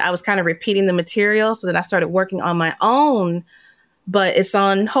 And I was kind of repeating the material. So then I started working on my own, but it's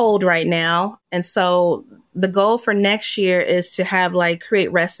on hold right now. And so the goal for next year is to have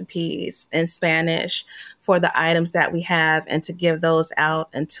create recipes in Spanish for the items that we have and to give those out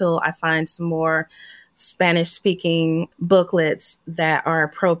until I find some more Spanish-speaking booklets that are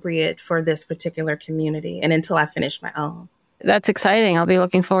appropriate for this particular community, and until I finish my own. That's exciting. I'll be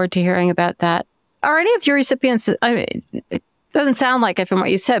looking forward to hearing about that. Are any of your recipients, it doesn't sound like it from what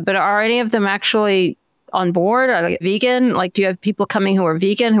you said, but are any of them actually on board? Are they vegan? Do you have people coming who are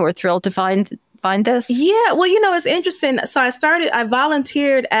vegan, who are thrilled to find this? Yeah, well, it's interesting. So I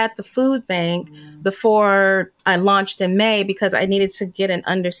volunteered at the food bank before I launched in May because I needed to get an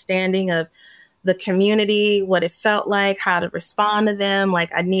understanding of the community, what it felt like, how to respond to them.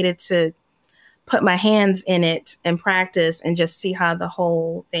 I needed to put my hands in it and practice and just see how the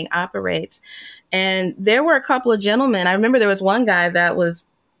whole thing operates. And there were a couple of gentlemen. I remember there was one guy that was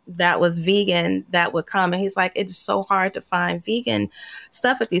that was vegan that would come. And he's like, it's so hard to find vegan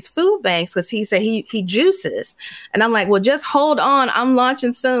stuff at these food banks, because he said he juices. And I'm like, well, just hold on. I'm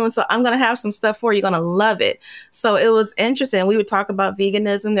launching soon. So I'm going to have some stuff for you. You're going to love it. So it was interesting. We would talk about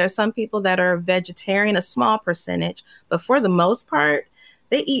veganism. There are some people that are vegetarian, a small percentage, but for the most part,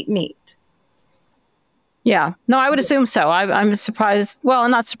 they eat meat. Yeah. No, I would assume so. I'm surprised. Well,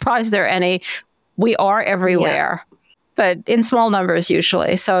 I'm not surprised there are any. We are everywhere, but in small numbers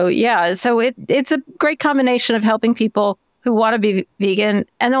usually. So yeah, so it's a great combination of helping people who want to be vegan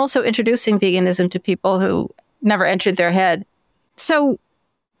and also introducing veganism to people who never entered their head. So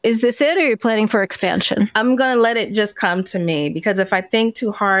is this it, or are you planning for expansion? I'm going to let it just come to me, because if I think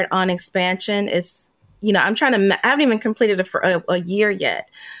too hard on expansion, it's, you know, I haven't even completed it for a year yet.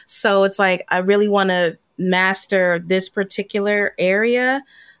 So it's like, I really want to master this particular area,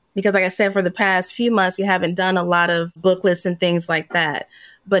 because like I said, for the past few months, we haven't done a lot of booklets and things like that.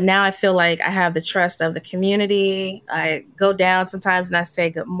 But now I feel like I have the trust of the community. I go down sometimes and I say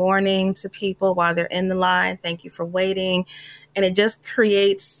good morning to people while they're in the line. Thank you for waiting. And it just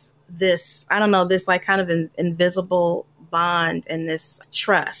creates this, I don't know, this like kind of invisible bond and this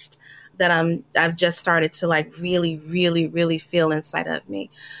trust that I've just started to like really, really, really feel inside of me.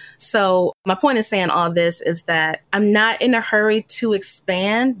 So my point in saying all this is that I'm not in a hurry to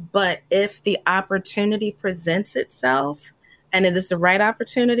expand, but if the opportunity presents itself and it is the right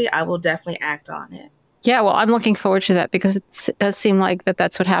opportunity, I will definitely act on it. Yeah, well, I'm looking forward to that, because it does seem like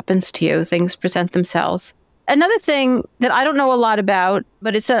that's what happens to you. Things present themselves. Another thing that I don't know a lot about,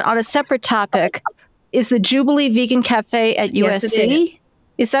 but it's on a separate topic, is the Jubilee Vegan Cafe at Yes, USC. it is.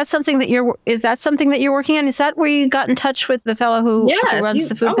 Is that something that you're working on? Is that where you got in touch with the fellow who runs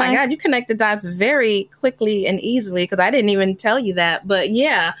the food bank? Oh my God, you connect the dots very quickly and easily, because I didn't even tell you that. But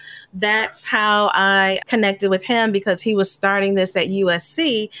yeah, that's how I connected with him, because he was starting this at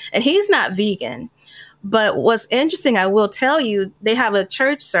USC and he's not vegan. But what's interesting, I will tell you, they have a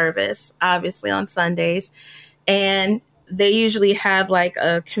church service, obviously on Sundays, and they usually have like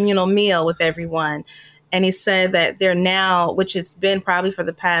a communal meal with everyone. And he said that they're now, which has been probably for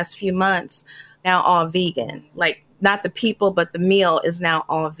the past few months, now all vegan. Like not the people, but the meal is now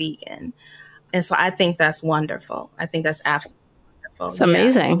all vegan. And so I think that's wonderful. I think that's absolutely wonderful. It's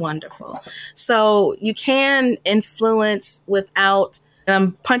amazing. It's wonderful. So you can influence without, and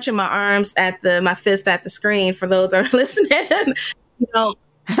I'm punching my arms my fist at the screen for those that are listening, you know.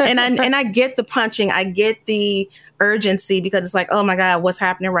 and I get the punching, I get the urgency, because it's like, oh my God, what's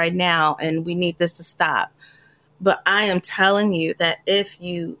happening right now? And we need this to stop. But I am telling you that if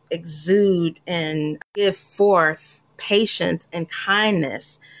you exude and give forth patience and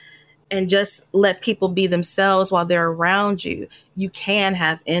kindness and just let people be themselves while they're around you, you can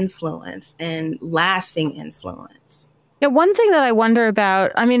have influence and lasting influence. Yeah, one thing that I wonder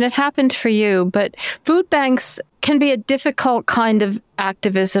about, I mean, it happened for you, but food banks can be a difficult kind of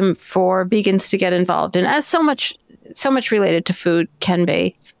activism for vegans to get involved in, as so much related to food can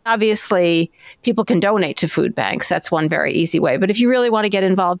be. Obviously, people can donate to food banks. That's one very easy way. But if you really want to get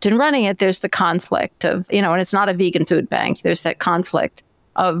involved in running it, there's the conflict of, you know, and it's not a vegan food bank. There's that conflict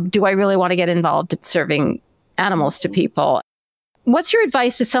of, do I really want to get involved in serving animals to people? What's your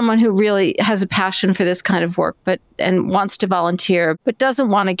advice to someone who really has a passion for this kind of work, and wants to volunteer, but doesn't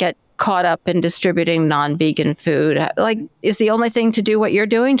want to get caught up in distributing non-vegan food? Like, is the only thing to do what you're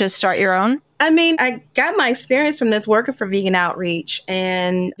doing? Just start your own? I mean, I got my experience from this working for Vegan Outreach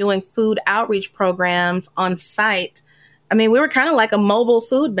and doing food outreach programs on site. I mean, we were kind of like a mobile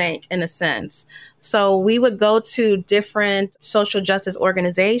food bank in a sense. So we would go to different social justice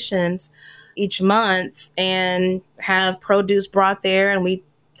organizations each month and have produce brought there, and we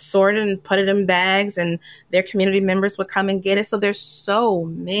sort it and put it in bags, and their community members would come and get it. So there's so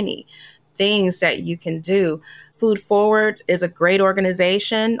many things that you can do. Food Forward is a great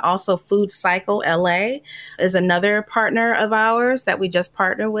organization. Also, Food Cycle LA is another partner of ours that we just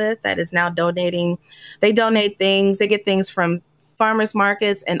partner with that is now donating. They donate things. They get things from farmers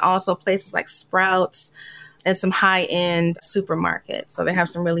markets and also places like Sprouts and some high-end supermarkets. So they have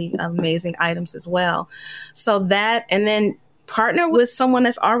some really amazing items as well. So that, and then partner with someone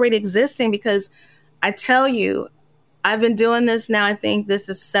that's already existing, because I tell you, I've been doing this now, I think this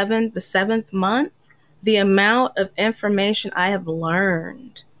is the seventh month. The amount of information I have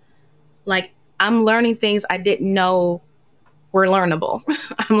learned, like I'm learning things I didn't know were learnable.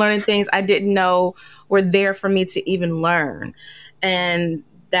 I'm learning things I didn't know were there for me to even learn. And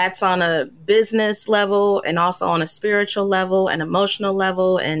that's on a business level and also on a spiritual level and emotional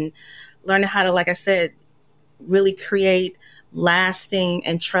level, and learning how to, like I said, really create lasting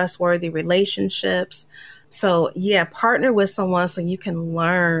and trustworthy relationships. So yeah, partner with someone so you can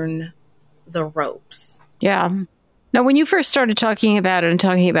learn the ropes. Yeah. Now, when you first started talking about it and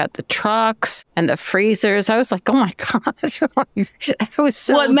talking about the trucks and the freezers, I was like, oh my God. It was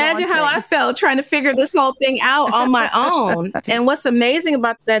so Well, imagine daunting. how I felt trying to figure this whole thing out on my own. And what's amazing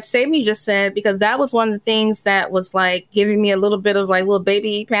about that statement you just said, because that was one of the things that was like giving me a little bit of like little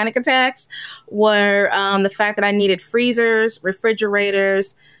baby panic attacks, were the fact that I needed freezers,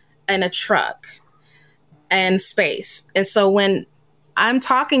 refrigerators, and a truck and space. And so when I'm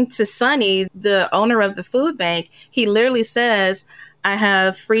talking to Sonny, the owner of the food bank, he literally says, I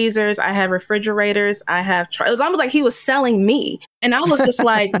have freezers, I have refrigerators, I have... It was almost like he was selling me. And I was just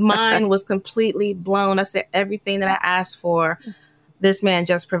like, mine was completely blown. I said, everything that I asked for, this man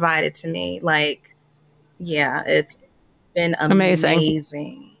just provided to me. Like, yeah, it's been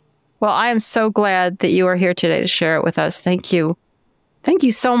amazing. Well, I am so glad that you are here today to share it with us. Thank you. Thank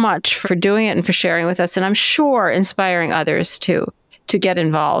you so much for doing it and for sharing with us. And I'm sure inspiring others to get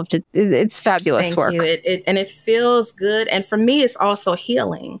involved. It's fabulous work. Thank you. It feels good. And for me, it's also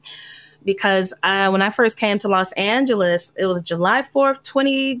healing, because when I first came to Los Angeles, it was July 4th,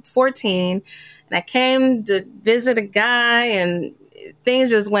 2014. And I came to visit a guy and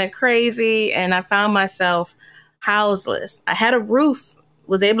things just went crazy. And I found myself houseless. I had a roof,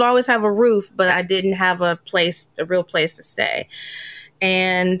 was able to always have a roof, but I didn't have a real place to stay.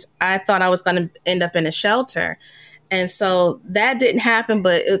 And I thought I was going to end up in a shelter. And so that didn't happen,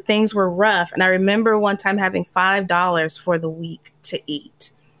 but things were rough. And I remember one time having $5 for the week to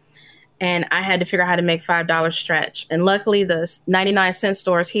eat. And I had to figure out how to make $5 stretch. And luckily, the 99-cent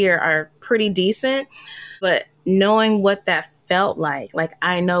stores here are pretty decent. But knowing what that felt like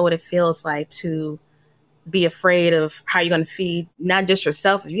I know what it feels like to be afraid of how you're going to feed not just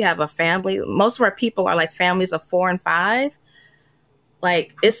yourself. If you have a family, most of our people are like families of 4 and 5.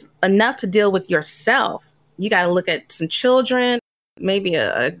 Like, it's enough to deal with yourself. You got to look at some children, maybe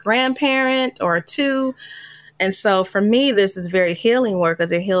a grandparent or two. And so for me, this is very healing work,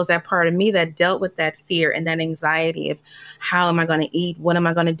 because it heals that part of me that dealt with that fear and that anxiety of how am I going to eat? What am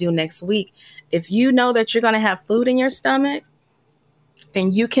I going to do next week? If you know that you're going to have food in your stomach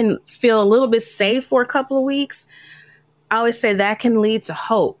and you can feel a little bit safe for a couple of weeks, I always say that can lead to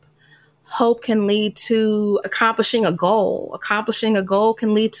hope. Hope can lead to accomplishing a goal. Accomplishing a goal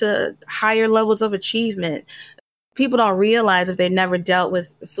can lead to higher levels of achievement. People don't realize, if they've never dealt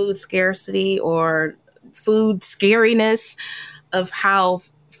with food scarcity or food scariness, of how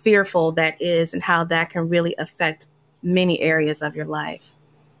fearful that is and how that can really affect many areas of your life.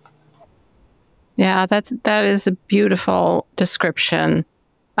 Yeah, that is a beautiful description.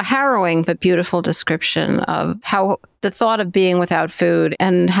 A harrowing but beautiful description of how the thought of being without food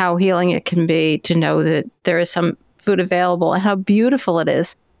and how healing it can be to know that there is some food available, and how beautiful it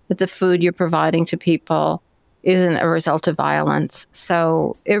is that the food you're providing to people isn't a result of violence.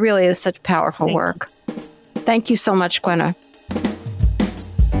 So it really is such powerful work. Thank you so much, Gwenna.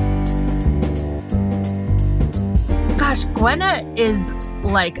 Gosh, Gwenna is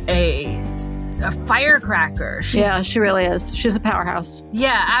like a firecracker. She really is. She's a powerhouse.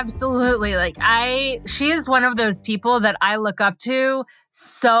 Yeah, absolutely. Like she is one of those people that I look up to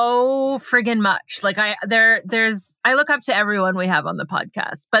so friggin' much. Like I look up to everyone we have on the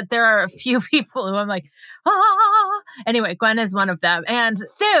podcast, but there are a few people who I'm like, ah. Anyway, Gwen is one of them. And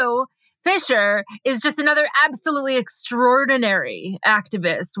Sue Fisher is just another absolutely extraordinary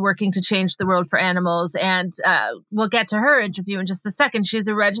activist working to change the world for animals. And we'll get to her interview in just a second. She's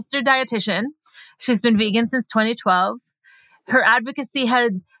a registered dietitian. She's been vegan since 2012. Her advocacy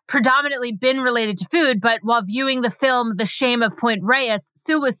had predominantly been related to food, but while viewing the film The Shame of Point Reyes,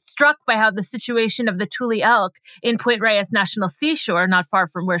 Sue was struck by how the situation of the Tule elk in Point Reyes National Seashore, not far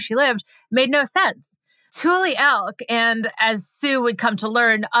from where she lived, made no sense. Tule elk, and as Sue would come to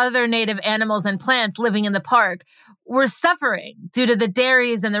learn, other native animals and plants living in the park were suffering due to the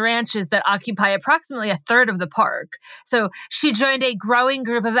dairies and the ranches that occupy approximately a third of the park. So she joined a growing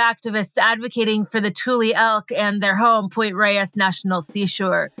group of activists advocating for the Tule elk and their home, Point Reyes National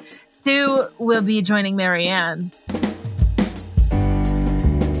Seashore. Sue will be joining Marianne.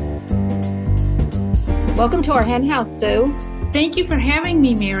 Welcome to our hen house, Sue. Thank you for having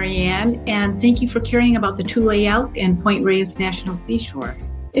me, Marianne, and thank you for caring about the Tule elk and Point Reyes National Seashore.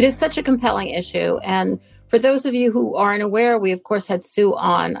 It is such a compelling issue, and for those of you who aren't aware, we of course had Sue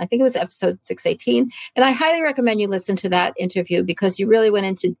on, I think it was episode 618, and I highly recommend you listen to that interview because you really went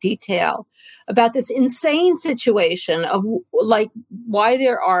into detail about this insane situation of like why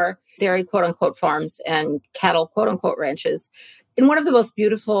there are dairy quote unquote farms and cattle quote unquote ranches in one of the most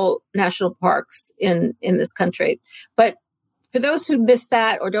beautiful national parks in this country. But for those who missed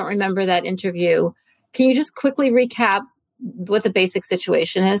that or don't remember that interview, can you just quickly recap what the basic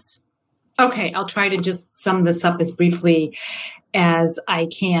situation is? Okay, I'll try to just sum this up as briefly as I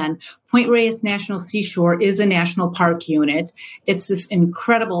can. Point Reyes National Seashore is a national park unit. It's this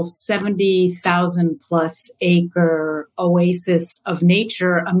incredible 70,000 plus acre oasis of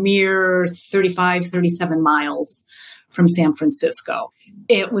nature, a mere 37 miles from San Francisco.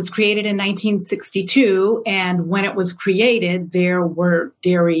 It was created in 1962, and when it was created, there were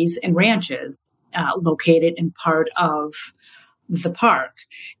dairies and ranches located in part of the park,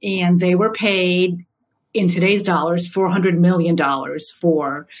 and they were paid in today's dollars, $400 million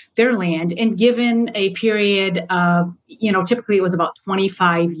for their land, and given a period of, typically it was about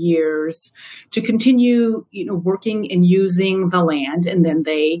 25 years to continue, working and using the land, and then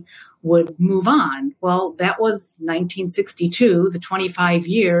they would move on. Well, that was 1962. The 25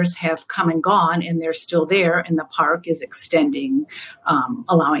 years have come and gone, and they're still there, and the park is extending,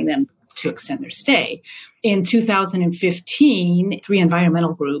 allowing them to extend their stay. In 2015, 3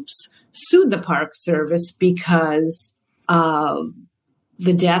 environmental groups sued the Park Service because of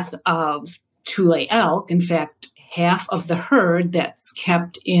the death of Tule elk. In fact, half of the herd that's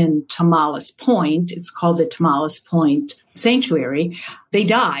kept in Tomales Point, it's called the Tomales Point Sanctuary, they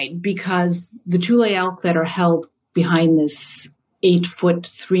died because the Tule elk that are held behind this 8-foot,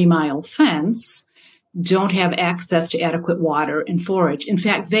 3-mile fence don't have access to adequate water and forage. In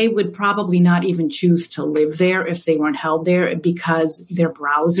fact, they would probably not even choose to live there if they weren't held there because they're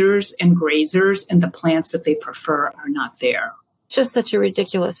browsers and grazers, and the plants that they prefer are not there. It's just such a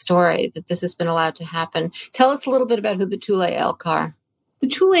ridiculous story that this has been allowed to happen. Tell us a little bit about who the Tule elk are. The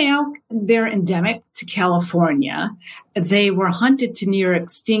Tule elk, they're endemic to California. They were hunted to near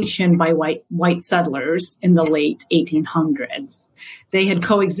extinction by white settlers in the late 1800s. They had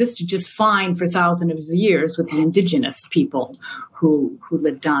coexisted just fine for thousands of years with the indigenous people who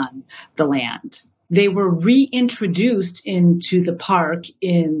lived on the land. They were reintroduced into the park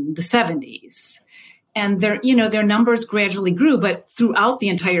in the 70s. And their numbers gradually grew, but throughout the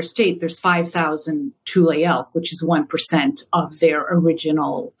entire state, there's 5,000 Tule elk, which is 1% of their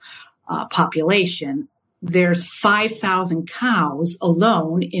original population. There's 5,000 cows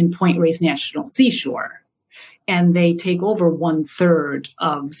alone in Point Reyes National Seashore, and they take over 1/3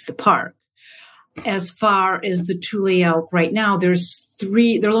 of the park. As far as the Tule elk right now, they're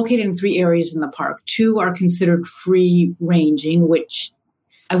located in 3 areas in the park. 2 are considered free ranging, which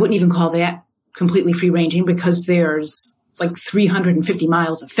I wouldn't even call that completely free ranging because there's like 350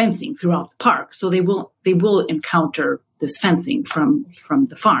 miles of fencing throughout the park. So they will encounter this fencing from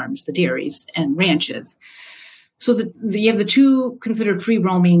the farms, the dairies and ranches. So you have the 2 considered free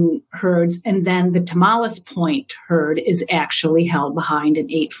roaming herds, and then the Tomales Point herd is actually held behind an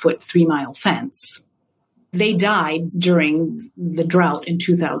 8-foot, 3-mile fence. They died during the drought in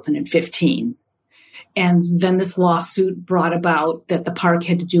 2015. And then this lawsuit brought about that the park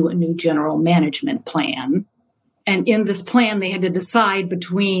had to do a new general management plan. And in this plan, they had to decide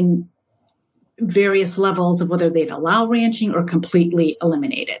between various levels of whether they'd allow ranching or completely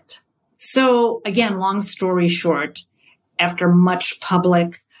eliminate it. So again, long story short, after much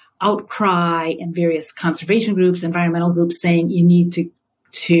public outcry and various conservation groups, environmental groups saying you need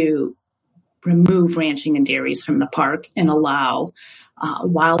to remove ranching and dairies from the park and allow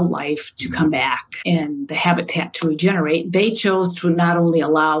wildlife to come back and the habitat to regenerate, they chose to not only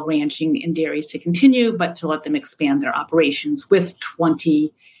allow ranching and dairies to continue, but to let them expand their operations with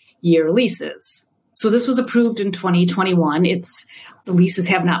 20-year leases. So this was approved in 2021. The leases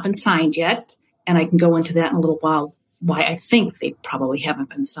have not been signed yet, and I can go into that in a little while, why I think they probably haven't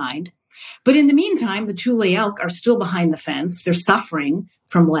been signed. But in the meantime, the Tule elk are still behind the fence. They're suffering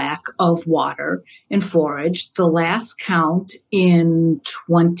from lack of water and forage. The last count in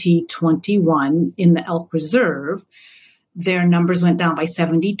 2021 in the elk reserve, their numbers went down by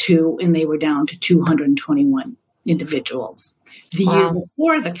 72, and they were down to 221 individuals. The year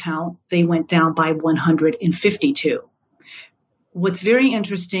before the count, they went down by 152. What's very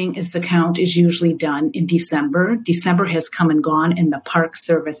interesting is the count is usually done in December. December has come and gone, and the Park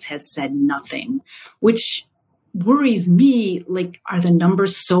Service has said nothing, which worries me. Like, are the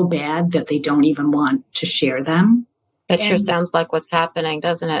numbers so bad that they don't even want to share them? It sure sounds like what's happening,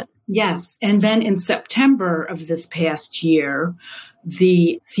 doesn't it? Yes. And then in September of this past year,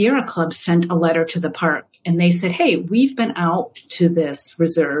 the Sierra Club sent a letter to the park, and they said, hey, we've been out to this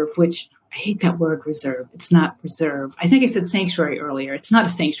reserve, which I hate that word reserve. It's not reserve. I think I said sanctuary earlier. It's not a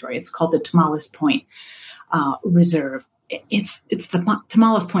sanctuary. It's called the Tomales Point Reserve. It's the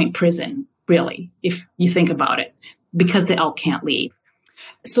Tomales Point prison, really, if you think about it. because the elk can't leave.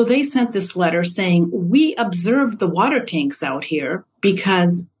 So they sent this letter saying, we observed the water tanks out here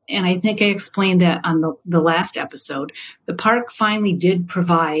because, and I think I explained that on the last episode, the park finally did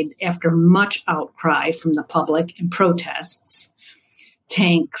provide, after much outcry from the public and protests,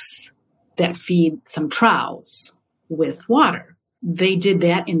 tanks that feed some troughs with water. They did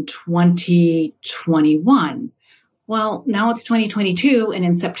that in 2021. Well, now it's 2022, and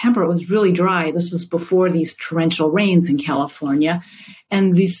in September it was really dry. This was before these torrential rains in California.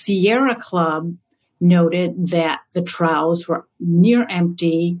 And the Sierra Club noted that the troughs were near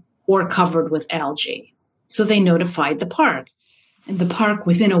empty or covered with algae. So they notified the park. And the park,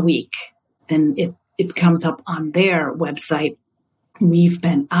 within a week, then it comes up on their website. We've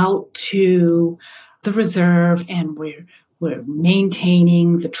been out to the reserve and we're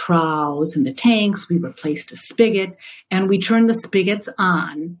maintaining the troughs and the tanks. We replaced a spigot and we turned the spigots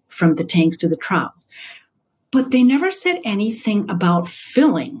on from the tanks to the troughs. But they never said anything about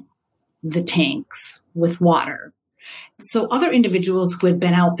filling the tanks with water. So other individuals who had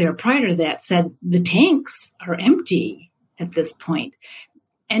been out there prior to that said the tanks are empty at this point.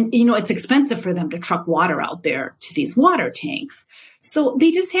 And, it's expensive for them to truck water out there to these water tanks. So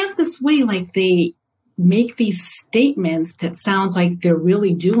they just have this way, like they make these statements that sounds like they're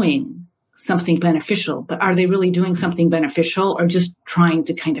really doing something beneficial. But are they really doing something beneficial or just trying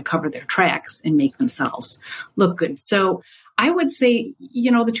to kind of cover their tracks and make themselves look good? So I would say,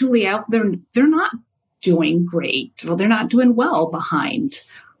 the Tule Elk, they're not doing great. Well, they're not doing well behind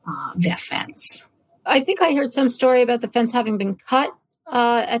that fence. I think I heard some story about the fence having been cut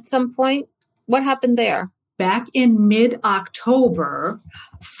at some point. What happened there? Back in mid-October,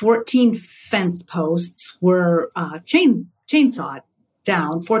 14 fence posts were chainsawed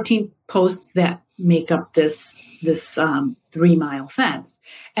down, 14 posts that make up this 3-mile fence.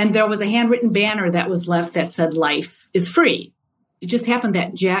 And there was a handwritten banner that was left that said, "Life is free." It just happened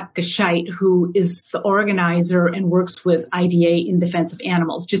that Jack Gescheit, who is the organizer and works with IDA in Defense of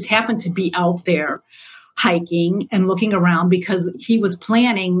Animals, just happened to be out there hiking and looking around because he was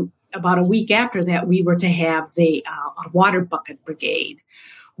planning about a week after that we were to have the water bucket brigade,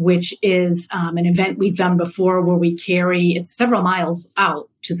 which is an event we've done before where we carry, it's several miles out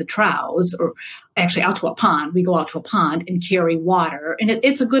to the troughs, or actually out to a pond. We go out to a pond and carry water. And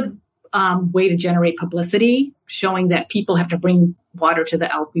it's a good way to generate publicity, showing that people have to bring water to the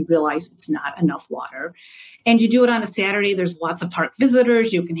elk. We realize it's not enough water. And you do it on a Saturday. There's lots of park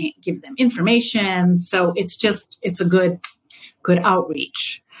visitors. You can give them information. So it's a good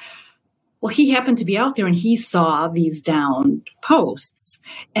outreach. Well, he happened to be out there and he saw these downed posts.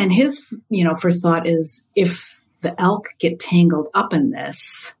 And his, first thought is, if the elk get tangled up in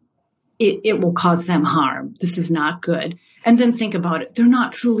this, it will cause them harm. This is not good. And then think about it. They're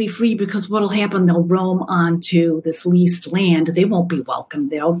not truly free because what'll happen, they'll roam onto this leased land. They won't be welcome.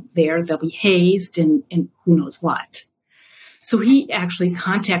 They'll be hazed and who knows what. So he actually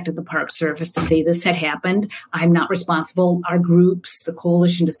contacted the Park Service to say this had happened. I'm not responsible. Our groups, the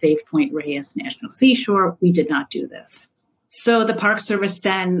Coalition to Save Point Reyes National Seashore, we did not do this. So the Park Service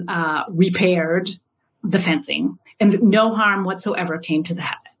then repaired the fencing and no harm whatsoever came to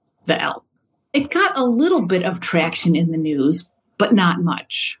the elk. It got a little bit of traction in the news, but not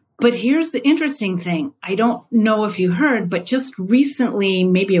much. But here's the interesting thing. I don't know if you heard, but just recently,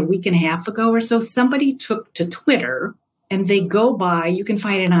 maybe a week and a half ago or so, somebody took to Twitter and they go by, you can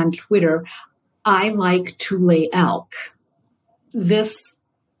find it on Twitter, "I like Tule Elk." This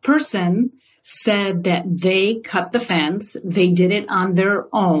person said that they cut the fence. They did it on their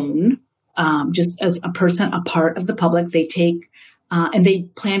own, just as a person, a part of the public. They take, and they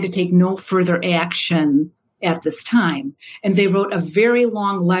plan to take no further action at this time. And they wrote a very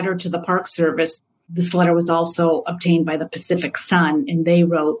long letter to the Park Service. This letter was also obtained by the Pacific Sun, and they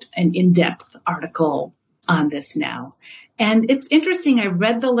wrote an in-depth article on this now. And it's interesting. I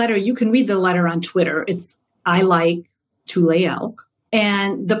read the letter. You can read the letter on Twitter. It's "I like Tule Elk."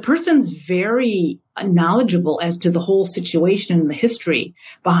 And the person's very knowledgeable as to the whole situation and the history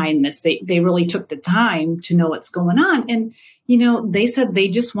behind this. They really took the time to know what's going on. And, they said they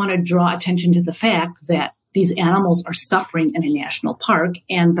just want to draw attention to the fact that these animals are suffering in a national park.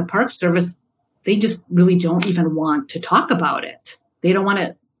 And the Park Service, they just really don't even want to talk about it. They don't want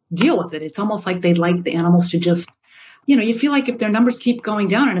to deal with it. It's almost like they'd like the animals to just, you feel like if their numbers keep going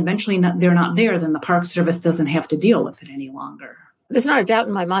down and eventually they're not there, then the Park Service doesn't have to deal with it any longer. There's not a doubt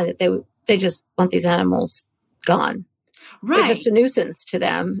in my mind that they just want these animals gone. Right. They're just a nuisance to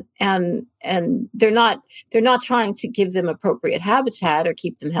them, and they're not trying to give them appropriate habitat or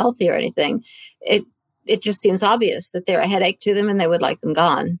keep them healthy or anything. It just seems obvious that they're a headache to them and they would like them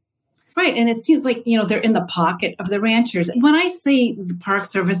gone. Right. And it seems like, they're in the pocket of the ranchers. When I say the Park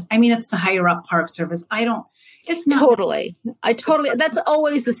Service, I mean, it's the higher up Park Service. It's not. Totally. That's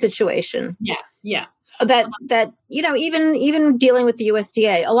always the situation. Yeah. Yeah. That even dealing with the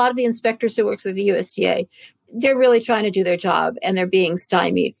USDA, a lot of the inspectors who work with the USDA, they're really trying to do their job and they're being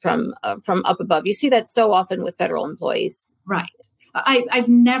stymied from up above. You see that so often with federal employees. Right. I've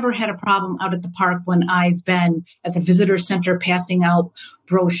never had a problem out at the park when I've been at the visitor center passing out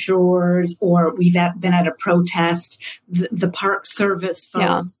brochures, or we've been at a protest. The Park Service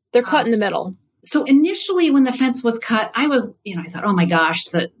folks, they're cut in the middle. So initially when the fence was cut, I thought, oh my gosh,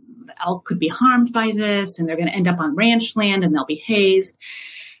 the elk could be harmed by this and they're going to end up on ranch land and they'll be hazed.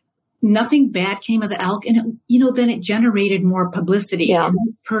 Nothing bad came of the elk. And, then it generated more publicity. Yeah. And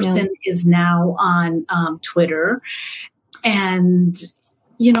this person is now on Twitter. And,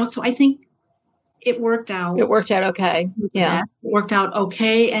 so I think it worked out. It worked out okay. Yeah. Yes, it worked out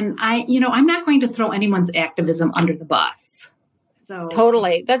okay. And I'm not going to throw anyone's activism under the bus. So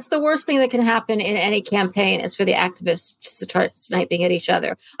totally. That's the worst thing that can happen in any campaign is for the activists to start sniping at each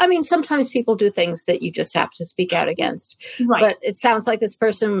other. I mean, sometimes people do things that you just have to speak out against. Right. But it sounds like this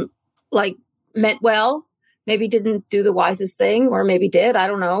person meant well, maybe didn't do the wisest thing, or maybe did. I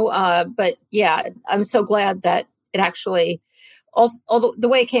don't know. But yeah, I'm so glad that it actually, although the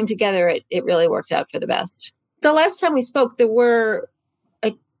way it came together, it really worked out for the best. The last time we spoke, there were,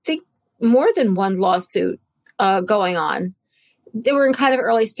 I think, more than one lawsuit going on. They were in kind of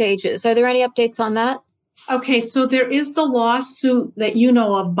early stages. Are there any updates on that? Okay, so there is the lawsuit that you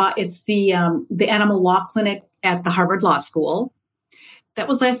know of, but it's the Animal Law Clinic at the Harvard Law School. That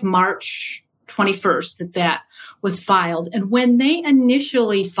was last March 21st that was filed. And when they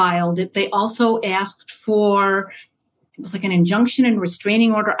initially filed it, they also asked for, it was like an injunction and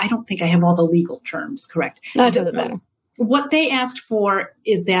restraining order. I don't think I have all the legal terms correct. No, it doesn't matter. What they asked for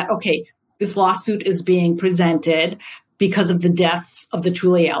is that, okay, this lawsuit is being presented because of the deaths of the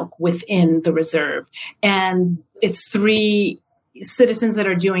Tule elk within the reserve. And it's 3 citizens that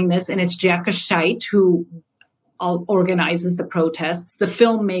are doing this, and it's Jacka Scheit, who organizes the protests, the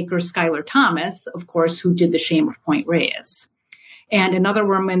filmmaker Skylar Thomas, of course, who did The Shame of Point Reyes, and another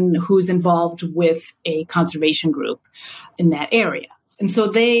woman who's involved with a conservation group in that area. And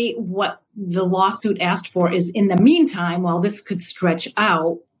so what the lawsuit asked for is, in the meantime, while this could stretch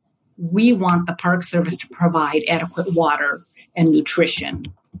out, we want the Park Service to provide adequate water and nutrition.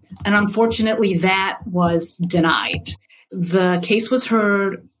 And unfortunately, that was denied. The case was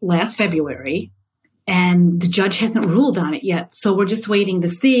heard last February, and the judge hasn't ruled on it yet. So we're just waiting to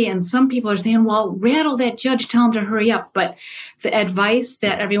see. And some people are saying, well, rattle that judge, tell him to hurry up. But the advice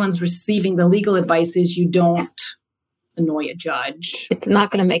that everyone's receiving, the legal advice, is you don't annoy a judge. It's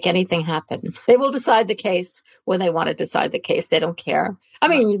not going to make anything happen. They will decide the case when they want to decide the case. They don't care. I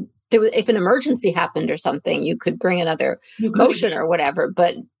mean, if an emergency happened or something, you could bring another motion or whatever.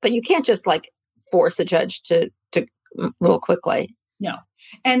 But you can't just force a judge to rule quickly. No.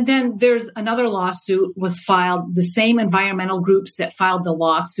 And then there's another lawsuit was filed, the same environmental groups that filed the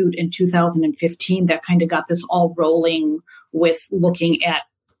lawsuit in 2015 that kind of got this all rolling with looking at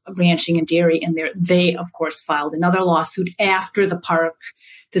ranching and dairy. And they, of course, filed another lawsuit after the park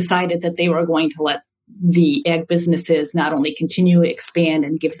decided that they were going to let the ag businesses not only continue to expand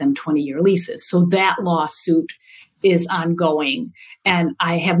and give them 20-year leases. So that lawsuit is ongoing, and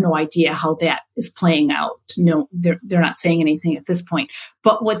I have no idea how that is playing out. No, they're not saying anything at this point.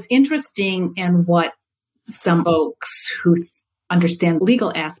 But what's interesting, and what some folks who understand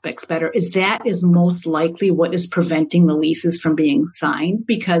legal aspects better, is that is most likely what is preventing the leases from being signed,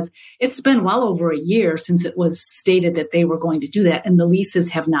 because it's been well over a year since it was stated that they were going to do that, and the leases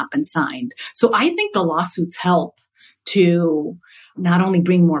have not been signed. So I think the lawsuits help to not only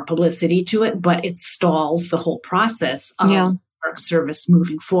bring more publicity to it, but it stalls the whole process of Park Service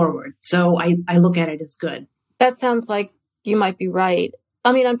moving forward. So I look at it as good. That sounds like you might be right.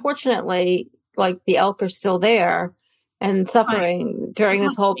 I mean, unfortunately, the elk are still there and suffering during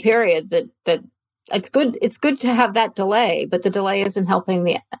this whole period. That it's good to have that delay, but the delay isn't helping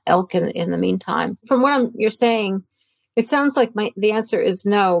the elk in the meantime. From what you're saying, it sounds like the answer is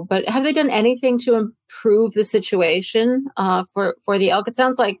no, but have they done anything to improve the situation for the elk? It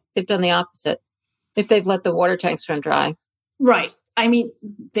sounds like they've done the opposite if they've let the water tanks run dry. Right. I mean,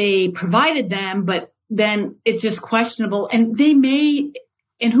 they provided them, but then it's just questionable. And they may,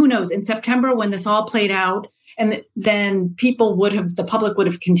 and who knows, in September when this all played out, and then the public would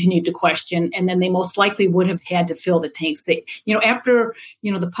have continued to question, and then they most likely would have had to fill the tanks. After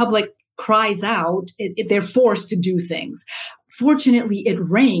the public cries out, they're forced to do things. Fortunately, it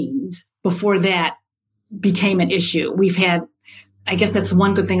rained before that became an issue. We've had, I guess that's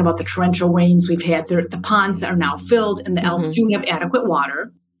one good thing about the torrential rains we've had. The ponds are now filled and the elk do have adequate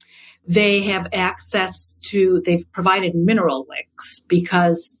water. They have access to, they've provided mineral licks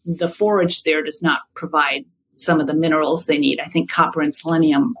because the forage there does not provide some of the minerals they need. I think copper and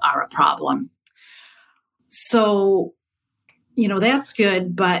selenium are a problem. So, that's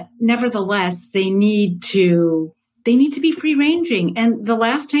good, but nevertheless, they need to be free ranging. And the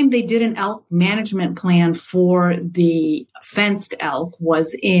last time they did an elk management plan for the fenced elk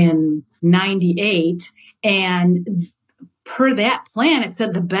was in 98. And per that plan, it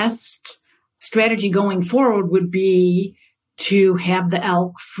said the best strategy going forward would be to have the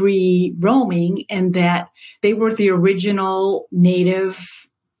elk free roaming, and that they were the original native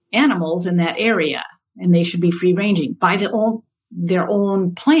animals in that area and they should be free ranging by their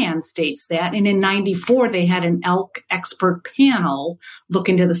own plan states that. And in 94, they had an elk expert panel look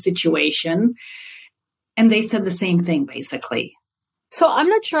into the situation. And they said the same thing, basically. So I'm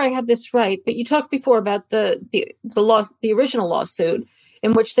not sure I have this right, but you talked before about the original lawsuit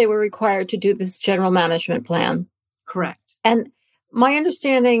in which they were required to do this general management plan. Correct. And my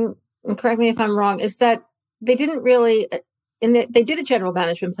understanding, and correct me if I'm wrong, is that they didn't really, they did a general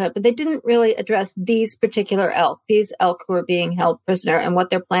management plan, but they didn't really address these particular these elk who were being held prisoner and what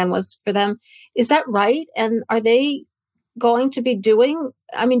their plan was for them. Is that right? And are they going to be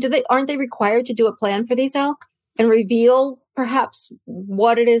aren't they required to do a plan for these elk and reveal perhaps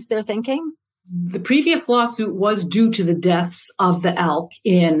what it is they're thinking? The previous lawsuit was due to the deaths of the elk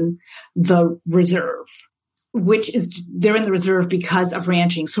in the reserve, they're in the reserve because of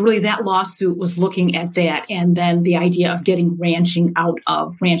ranching. So really that lawsuit was looking at that, and then the idea of getting ranching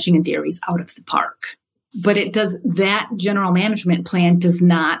and dairies out of the park. But that general management plan does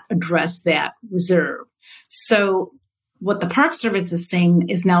not address that reserve. So what the Park Service is saying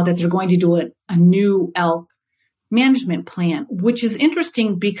is now that they're going to do a new elk management plan, which is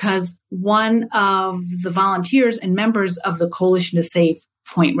interesting because one of the volunteers and members of the Coalition to Save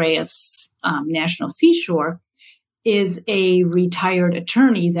Point Reyes National Seashore is a retired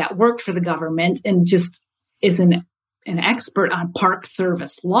attorney that worked for the government and just is an expert on Park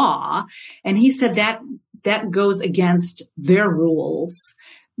Service law. And he said that goes against their rules.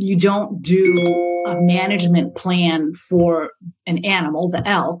 You don't do a management plan for an animal, the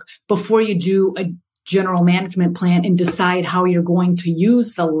elk, before you do a general management plan and decide how you're going to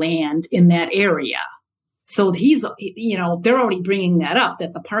use the land in that area. So they're already bringing that up,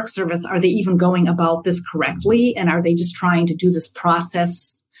 that the Park Service, are they even going about this correctly? And are they just trying to do this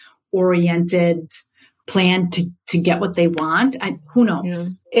process-oriented plan to get what they want? Who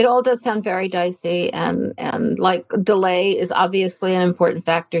knows? Yeah. It all does sound very dicey, and like delay is obviously an important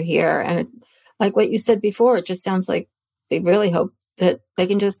factor here. And like what you said before, it just sounds like they really hope that they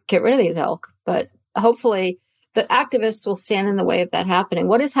can just get rid of these elk. But hopefully the activists will stand in the way of that happening.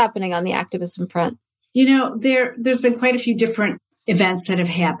 What is happening on the activism front? There's been quite a few different events that have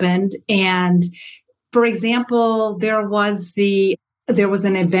happened. And for example, there was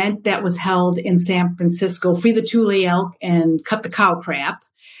an event that was held in San Francisco, Free the Tule Elk and Cut the Cow Crap.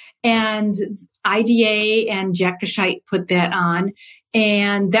 And IDA and Jack Gescheit put that on.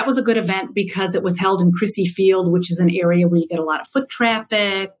 And that was a good event because it was held in Crissy Field, which is an area where you get a lot of foot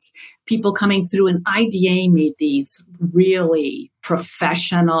traffic, people coming through. And IDA made these really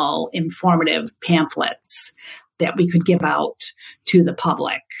professional, informative pamphlets that we could give out to the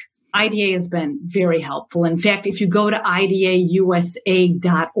public. IDA has been very helpful. In fact, if you go to idausa.org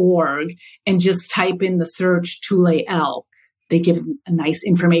and just type in the search Tule elk, they give a nice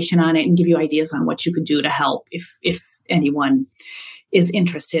information on it and give you ideas on what you could do to help if anyone is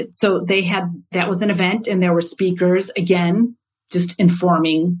interested. So that was an event, and there were speakers, again, just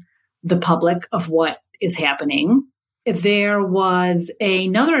informing the public of what is happening. There was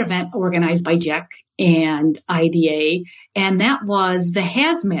another event organized by Jack and IDA, and that was the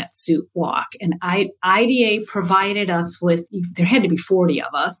hazmat suit walk. And IDA provided us with, there had to be 40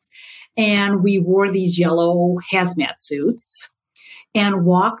 of us, and we wore these yellow hazmat suits and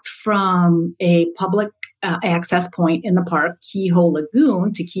walked from a public access point in the park, Kehoe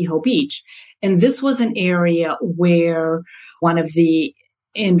Lagoon, to Kehoe Beach. And this was an area where one of the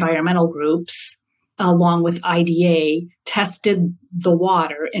environmental groups, along with IDA, tested the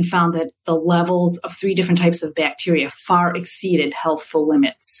water and found that the levels of 3 different types of bacteria far exceeded healthful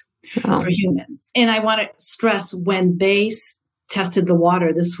limits for humans. And I want to stress, when they tested the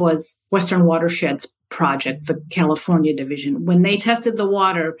water, this was Western Watersheds Project, the California division. When they tested the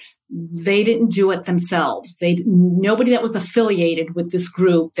water, they didn't do it themselves. Nobody that was affiliated with this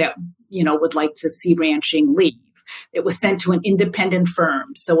group that, would like to see ranching leave. It was sent to an independent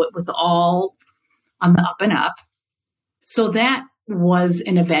firm. So it was all on the up and up. So that was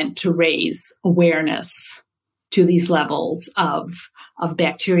an event to raise awareness to these levels of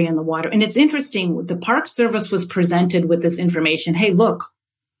bacteria in the water. And it's interesting, the Park Service was presented with this information. Hey, look,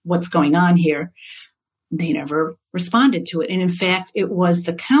 what's going on here? They never responded to it. And in fact, it was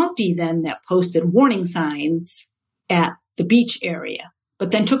the county then that posted warning signs at the beach area,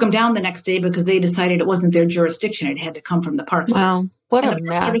 but then took them down the next day because they decided it wasn't their jurisdiction. It had to come from the Park Service. Wow, what a the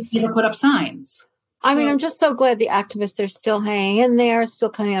mess. Park Service never put up signs. I mean, I'm just so glad the activists are still hanging in there, still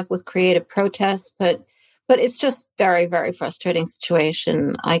coming up with creative protests, but it's just very, very frustrating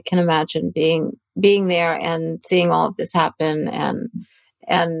situation. I can imagine being there and seeing all of this happen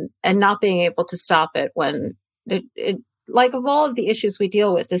and not being able to stop it when it like of all of the issues we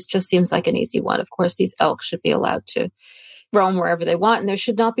deal with, this just seems like an easy one. Of course, these elk should be allowed to roam wherever they want, and there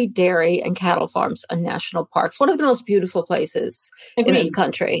should not be dairy and cattle farms in national parks. One of the most beautiful places in this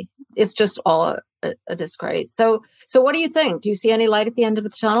country. It's just all a disgrace. So what do you think? Do you see any light at the end of the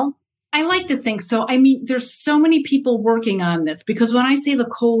tunnel? I like to think so. I mean, there's so many people working on this because when I say the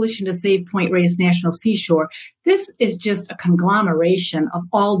Coalition to Save Point Reyes National Seashore, this is just a conglomeration of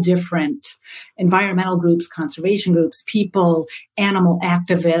all different environmental groups, conservation groups, people, animal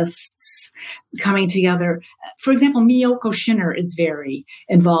activists coming together. For example, Miyoko Shinner is very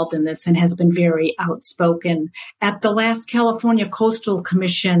involved in this and has been very outspoken. At the last California Coastal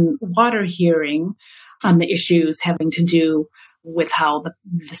Commission water hearing on the issues having to do with how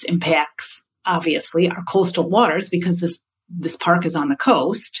this impacts, obviously, our coastal waters, because this park is on the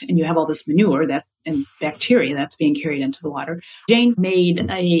coast and you have all this manure and bacteria that's being carried into the water. Jane made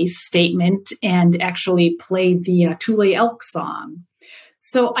a statement and actually played the Tule Elk song.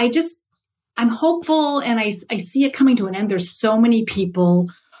 So I'm hopeful and I see it coming to an end. There's so many people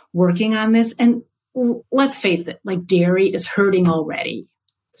working on this. And let's face it, like dairy is hurting already.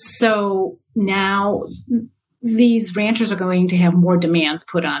 So now these ranchers are going to have more demands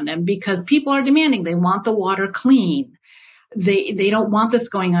put on them because people are demanding. They want the water clean. They don't want this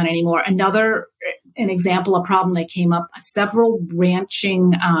going on anymore. An example, a problem that came up, several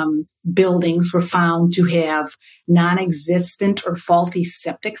ranching buildings were found to have non-existent or faulty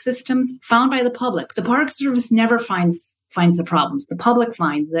septic systems found by the public. The Park Service never finds the problems. The public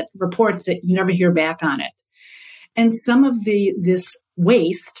finds it, reports it. You never hear back on it. And some of this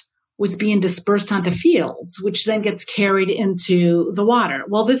waste was being dispersed onto fields, which then gets carried into the water.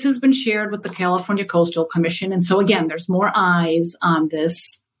 Well, this has been shared with the California Coastal Commission. And so again, there's more eyes on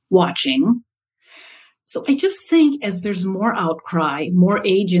this watching. So I just think as there's more outcry, more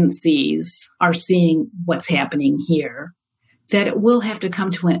agencies are seeing what's happening here, that it will have to come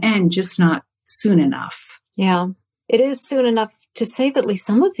to an end, just not soon enough. Yeah, it is soon enough to save at least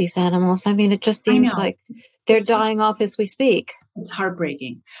some of these animals. I mean, it just seems like they're dying off as we speak. It's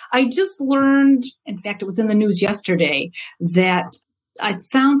heartbreaking. I just learned, in fact, it was in the news yesterday, that it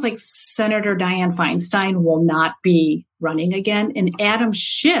sounds like Senator Dianne Feinstein will not be running again. And Adam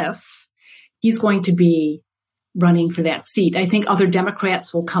Schiff, he's going to be running for that seat. I think other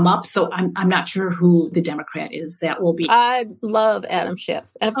Democrats will come up. So I'm not sure who the Democrat is that will be. I love Adam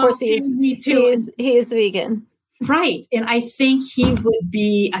Schiff. And of course, he is vegan. Right. And I think he would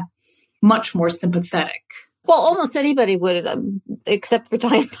be much more sympathetic. Well, almost anybody would, except for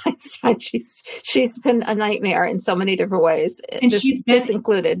Dianne Feinstein. She's been a nightmare in so many different ways, and this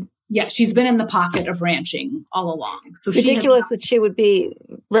included. Yeah, she's been in the pocket of ranching all along. So ridiculous that she would be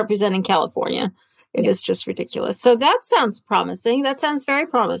representing California. It is just ridiculous. So that sounds promising. That sounds very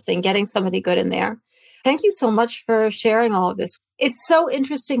promising, getting somebody good in there. Thank you so much for sharing all of this. It's so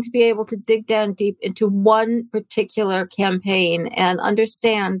interesting to be able to dig down deep into one particular campaign and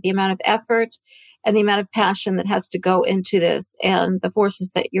understand the amount of effort and the amount of passion that has to go into this and the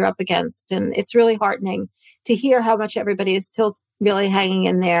forces that you're up against. And it's really heartening to hear how much everybody is still really hanging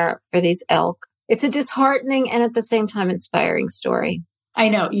in there for these elk. It's a disheartening and at the same time inspiring story. I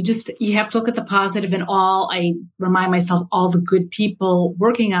know. You have to look at the positive in all. I remind myself all the good people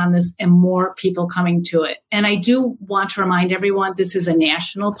working on this and more people coming to it. And I do want to remind everyone this is a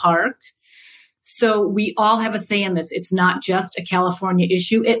national park. So we all have a say in this. It's not just a California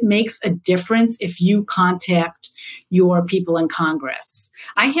issue. It makes a difference if you contact your people in Congress.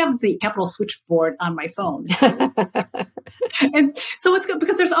 I have the Capitol switchboard on my phone. And so it's good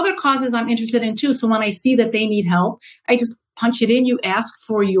because there's other causes I'm interested in too. So when I see that they need help, I just punch it in. You ask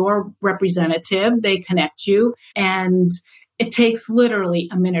for your representative. They connect you. And it takes literally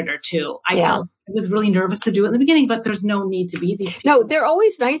a minute or two. I was really nervous to do it in the beginning, but there's no need to be. These people. No, they're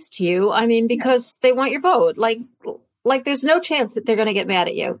always nice to you. I mean, because they want your vote. Like there's no chance that they're going to get mad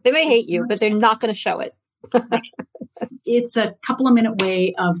at you. They may hate you, but they're not going to show it. It's a couple of minute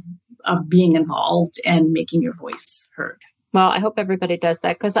way of being involved and making your voice heard. Well, I hope everybody does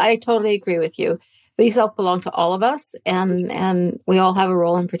that because I totally agree with you. These elk belong to all of us, and we all have a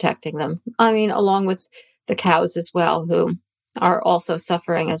role in protecting them. I mean, along with the cows as well, who are also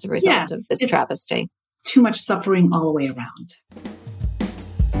suffering as a result of this travesty. Too much suffering all the way around.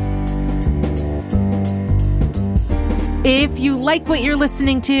 If you like what you're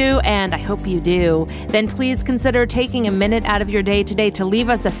listening to, and I hope you do, then please consider taking a minute out of your day today to leave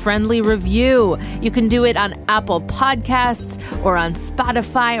us a friendly review. You can do it on Apple Podcasts or on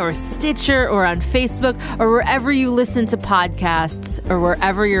Spotify or Stitcher or on Facebook or wherever you listen to podcasts or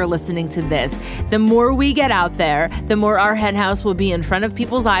wherever you're listening to this. The more we get out there, the more our henhouse will be in front of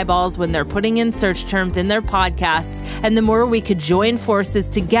people's eyeballs when they're putting in search terms in their podcasts, and the more we could join forces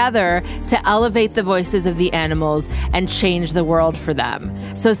together to elevate the voices of the animals and change the world for them.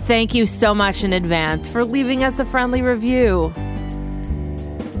 So thank you so much in advance for leaving us a friendly review.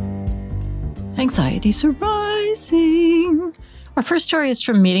 Anxieties are rising. Our first story is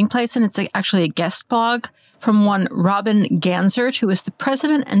from Meeting Place, and it's actually a guest blog from one Robin Ganzert, who is the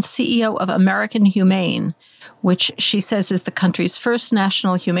president and CEO of American Humane, which she says is the country's first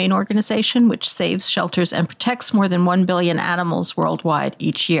national humane organization, which saves, shelters, and protects more than 1 billion animals worldwide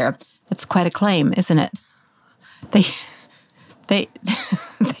each year. That's quite a claim, isn't it? They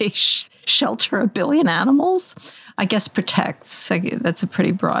shelter 1 billion animals? I guess protects. That's a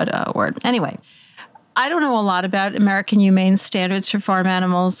pretty broad word. Anyway, I don't know a lot about American Humane standards for farm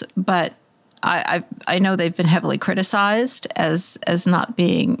animals, but I know they've been heavily criticized as not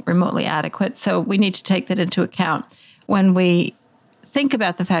being remotely adequate. So we need to take that into account when we think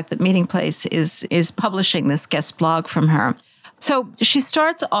about the fact that Meeting Place is publishing this guest blog from her. So she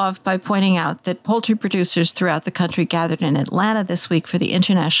starts off by pointing out that poultry producers throughout the country gathered in Atlanta this week for the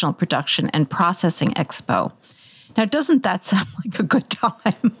International Production and Processing Expo. Now, doesn't that sound like a good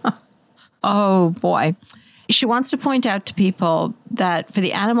time? Oh, boy. She wants to point out to people that for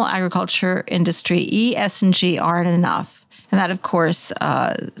the animal agriculture industry, E, S, and G aren't enough. And that, of course,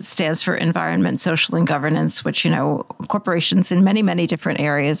 stands for environment, social, and governance, which, corporations in many, many different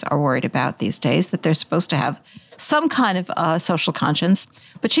areas are worried about these days, that they're supposed to have some kind of social conscience.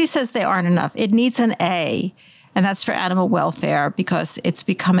 But she says they aren't enough. It needs an A, and that's for animal welfare, because it's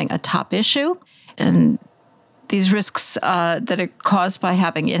becoming a top issue. And these risks that are caused by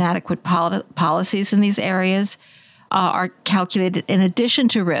having inadequate policies in these areas are calculated in addition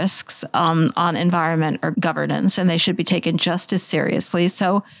to risks on environment or governance, and they should be taken just as seriously.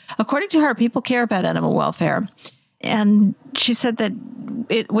 So according to her, people care about animal welfare. And she said that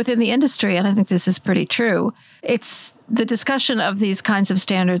within the industry, and I think this is pretty true, it's the discussion of these kinds of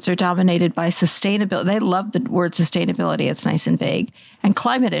standards are dominated by sustainability. They love the word sustainability. It's nice and vague. And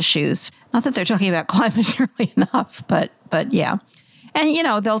climate issues. Not that they're talking about climate nearly enough, but yeah. And,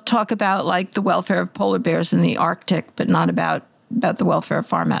 they'll talk about like the welfare of polar bears in the Arctic, but not about the welfare of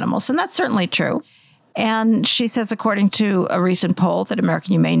farm animals. And that's certainly true. And she says, according to a recent poll that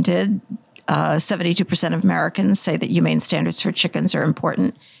American Humane did, 72% of Americans say that humane standards for chickens are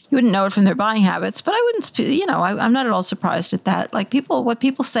important. You wouldn't know it from their buying habits, but I wouldn't, I'm not at all surprised at that. Like what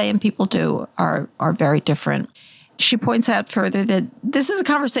people say and people do are very different. She points out further that this is a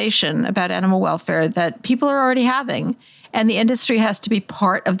conversation about animal welfare that people are already having, and the industry has to be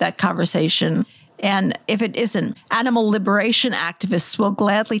part of that conversation. And if it isn't, animal liberation activists will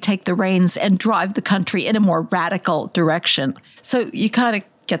gladly take the reins and drive the country in a more radical direction. So you kind of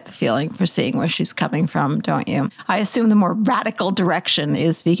get the feeling for seeing where she's coming from, don't you? I assume the more radical direction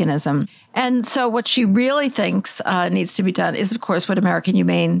is veganism. And so what she really thinks needs to be done is, of course, what American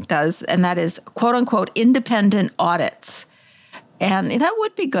Humane does, and that is, quote unquote, independent audits. And that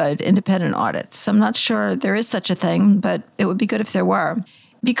would be good, independent audits. I'm not sure there is such a thing, but it would be good if there were.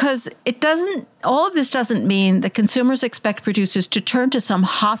 Because all of this doesn't mean that consumers expect producers to turn to some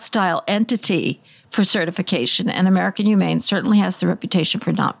hostile entity for certification. And American Humane certainly has the reputation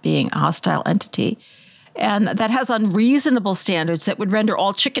for not being a hostile entity. And that has unreasonable standards that would render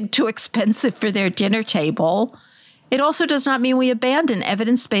all chicken too expensive for their dinner table. It also does not mean we abandon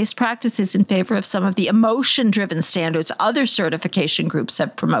evidence-based practices in favor of some of the emotion-driven standards other certification groups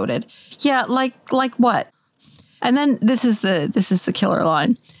have promoted. Yeah, like what? And then this is the killer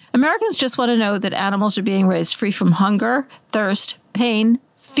line. Americans just want to know that animals are being raised free from hunger, thirst, pain,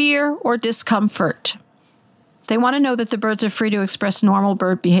 fear, or discomfort. They want to know that the birds are free to express normal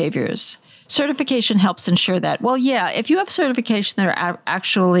bird behaviors. Certification helps ensure that. Well, yeah, if you have certification that are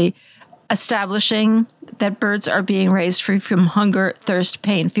actually establishing that birds are being raised free from hunger, thirst,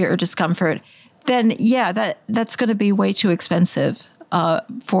 pain, fear, or discomfort, then yeah, that's going to be way too expensive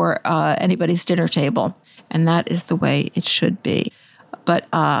for anybody's dinner table. And that is the way it should be. But,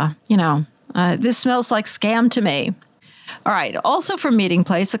 this smells like scam to me. All right. Also from Meeting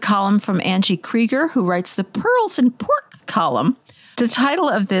Place, a column from Angie Krieger, who writes the Pearls and Pork column. The title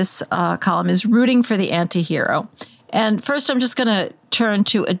of this column is Rooting for the Antihero. And first, I'm just going to turn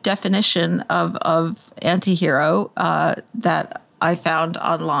to a definition of antihero that I found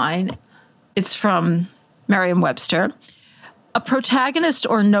online. It's from Merriam-Webster. A protagonist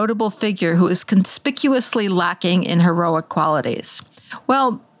or notable figure who is conspicuously lacking in heroic qualities.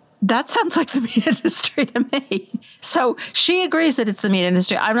 Well, that sounds like the meat industry to me. So she agrees that it's the meat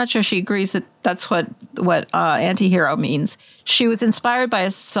industry. I'm not sure she agrees that that's what anti-hero means. She was inspired by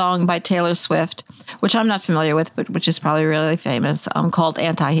a song by Taylor Swift, which I'm not familiar with, but which is probably really famous, called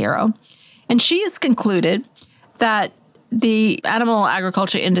Anti-Hero. And she has concluded that the animal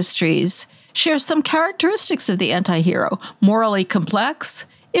agriculture industries share some characteristics of the anti-hero: morally complex,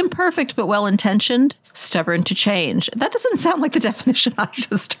 imperfect but well-intentioned, stubborn to change. That doesn't sound like the definition I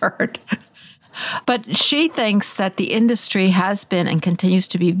just heard. But she thinks that the industry has been and continues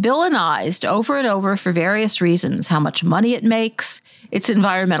to be villainized over and over for various reasons: how much money it makes, its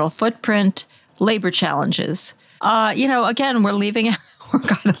environmental footprint, labor challenges. Again, we're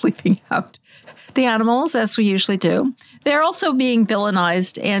kind of leaving out the animals, as we usually do. They're also being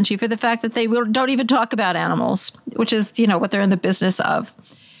villainized, Angie, for the fact that they don't even talk about animals, which is, what they're in the business of.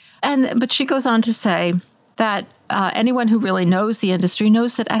 But she goes on to say that anyone who really knows the industry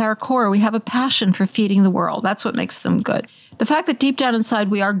knows that at our core, we have a passion for feeding the world. That's what makes them good. The fact that deep down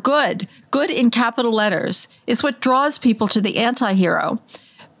inside we are good in capital letters, is what draws people to the anti-hero.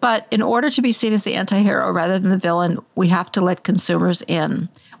 But in order to be seen as the anti-hero rather than the villain, we have to let consumers in.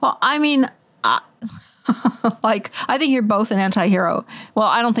 Well, I mean, I think you're both an anti-hero. Well,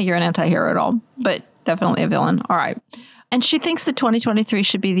 I don't think you're an anti-hero at all, but definitely a villain. All right. And she thinks that 2023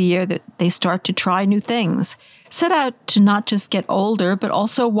 should be the year that they start to try new things, set out to not just get older, but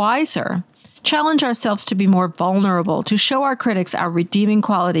also wiser, challenge ourselves to be more vulnerable, to show our critics our redeeming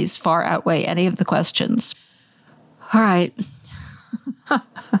qualities far outweigh any of the questions. All right.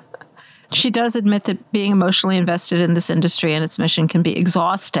 She does admit that being emotionally invested in this industry and its mission can be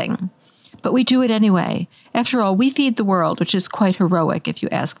exhausting. But we do it anyway. After all, we feed the world, which is quite heroic, if you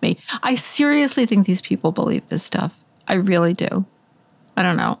ask me. I seriously think these people believe this stuff. I really do. I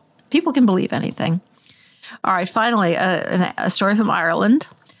don't know. People can believe anything. All right, finally, a story from Ireland.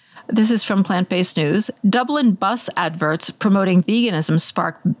 This is from Plant-Based News. Dublin bus adverts promoting veganism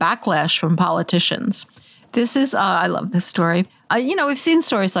spark backlash from politicians. This is, I love this story. We've seen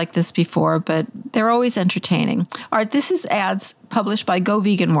stories like this before, but they're always entertaining. All right, this is ads published by Go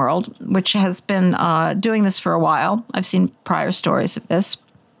Vegan World, which has been doing this for a while. I've seen prior stories of this.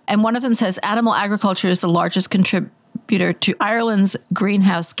 And one of them says, animal agriculture is the largest contributor to Ireland's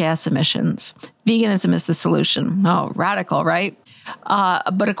greenhouse gas emissions. Veganism is the solution. Oh, radical, right?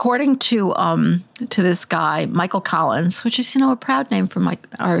 But according to this guy, Michael Collins, which is, a proud name from my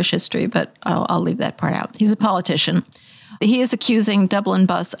Irish history, but I'll leave that part out. He's a politician. He is accusing Dublin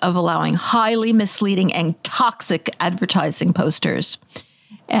Bus of allowing highly misleading and toxic advertising posters.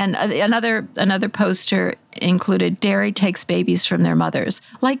 And another poster included "Dairy takes babies from their mothers."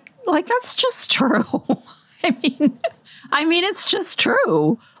 Like that's just true. I mean, it's just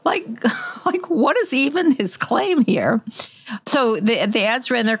true. Like what is even his claim here? So the ads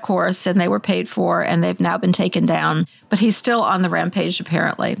ran their course and they were paid for and they've now been taken down, but he's still on the rampage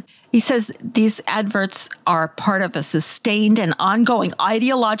apparently. He says these adverts are part of a sustained and ongoing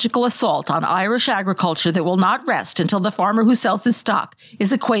ideological assault on Irish agriculture that will not rest until the farmer who sells his stock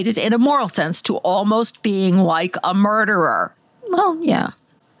is equated in a moral sense to almost being like a murderer. Well, yeah,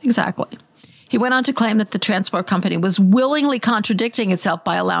 exactly. He went on to claim that the transport company was willingly contradicting itself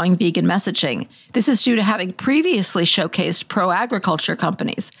by allowing vegan messaging. This is due to having previously showcased pro-agriculture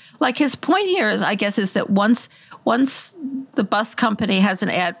companies. Like his point here is, I guess, is that once the bus company has an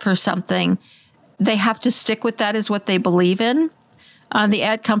ad for something, they have to stick with that as what they believe in. The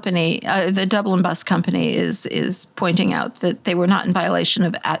ad company, the Dublin Bus Company, is pointing out that they were not in violation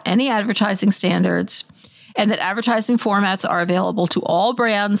of any advertising standards, and that advertising formats are available to all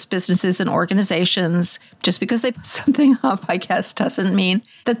brands, businesses, and organizations. Just because they put something up, I guess, doesn't mean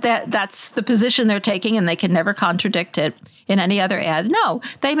that's the position they're taking and they can never contradict it in any other ad. No,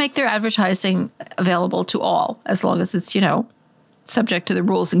 they make their advertising available to all, as long as it's, subject to the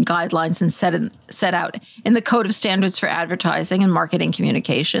rules and guidelines and set out in the Code of Standards for Advertising and Marketing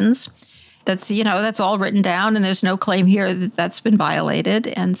Communications. That's all written down, and there's no claim here that that's been violated.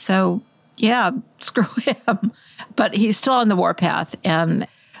 And so, yeah, screw him. But he's still on the warpath. And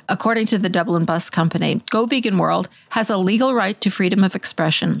according to the Dublin Bus Company, Go Vegan World has a legal right to freedom of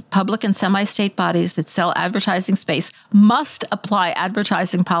expression. Public and semi-state bodies that sell advertising space must apply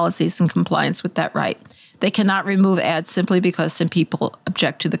advertising policies in compliance with that right. They cannot remove ads simply because some people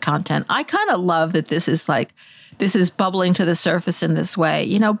object to the content. I kind of love that this is bubbling to the surface in this way.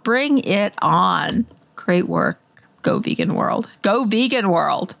 You know, bring it on. Great work. Go Vegan World. Go Vegan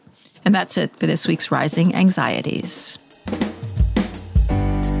World. And that's it for this week's Rising Anxieties.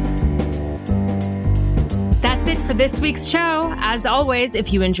 That's it for this week's show. As always,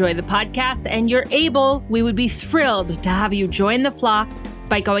 if you enjoy the podcast and you're able, we would be thrilled to have you join the flock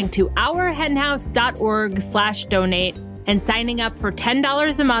by going to ourhenhouse.org/donate and signing up for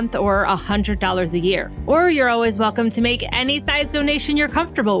 $10 a month or $100 a year. Or you're always welcome to make any size donation you're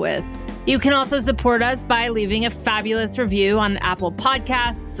comfortable with. You can also support us by leaving a fabulous review on Apple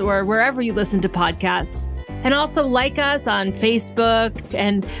Podcasts or wherever you listen to podcasts. And also like us on Facebook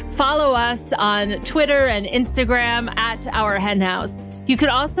and follow us on Twitter and Instagram at Our Hen House. You could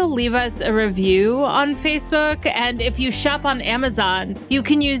also leave us a review on Facebook, and if you shop on Amazon, you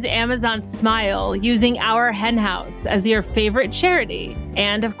can use Amazon Smile using Our Hen House as your favorite charity.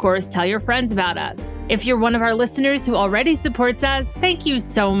 And of course, tell your friends about us. If you're one of our listeners who already supports us, thank you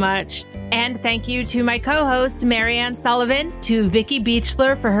so much. And thank you to my co-host, Marianne Sullivan, to Vicky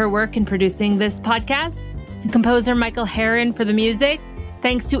Beechler for her work in producing this podcast, to composer Michael Herron for the music.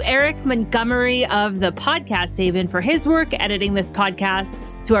 Thanks to Eric Montgomery of the Podcast Haven for his work editing this podcast,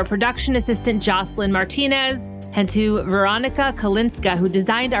 to our production assistant, Jocelyn Martinez, and to Veronica Kalinska, who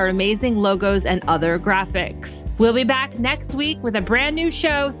designed our amazing logos and other graphics. We'll be back next week with a brand new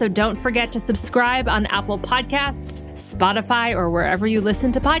show, so don't forget to subscribe on Apple Podcasts, Spotify, or wherever you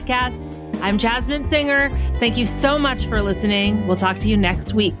listen to podcasts. I'm Jasmine Singer. Thank you so much for listening. We'll talk to you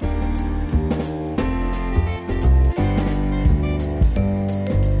next week.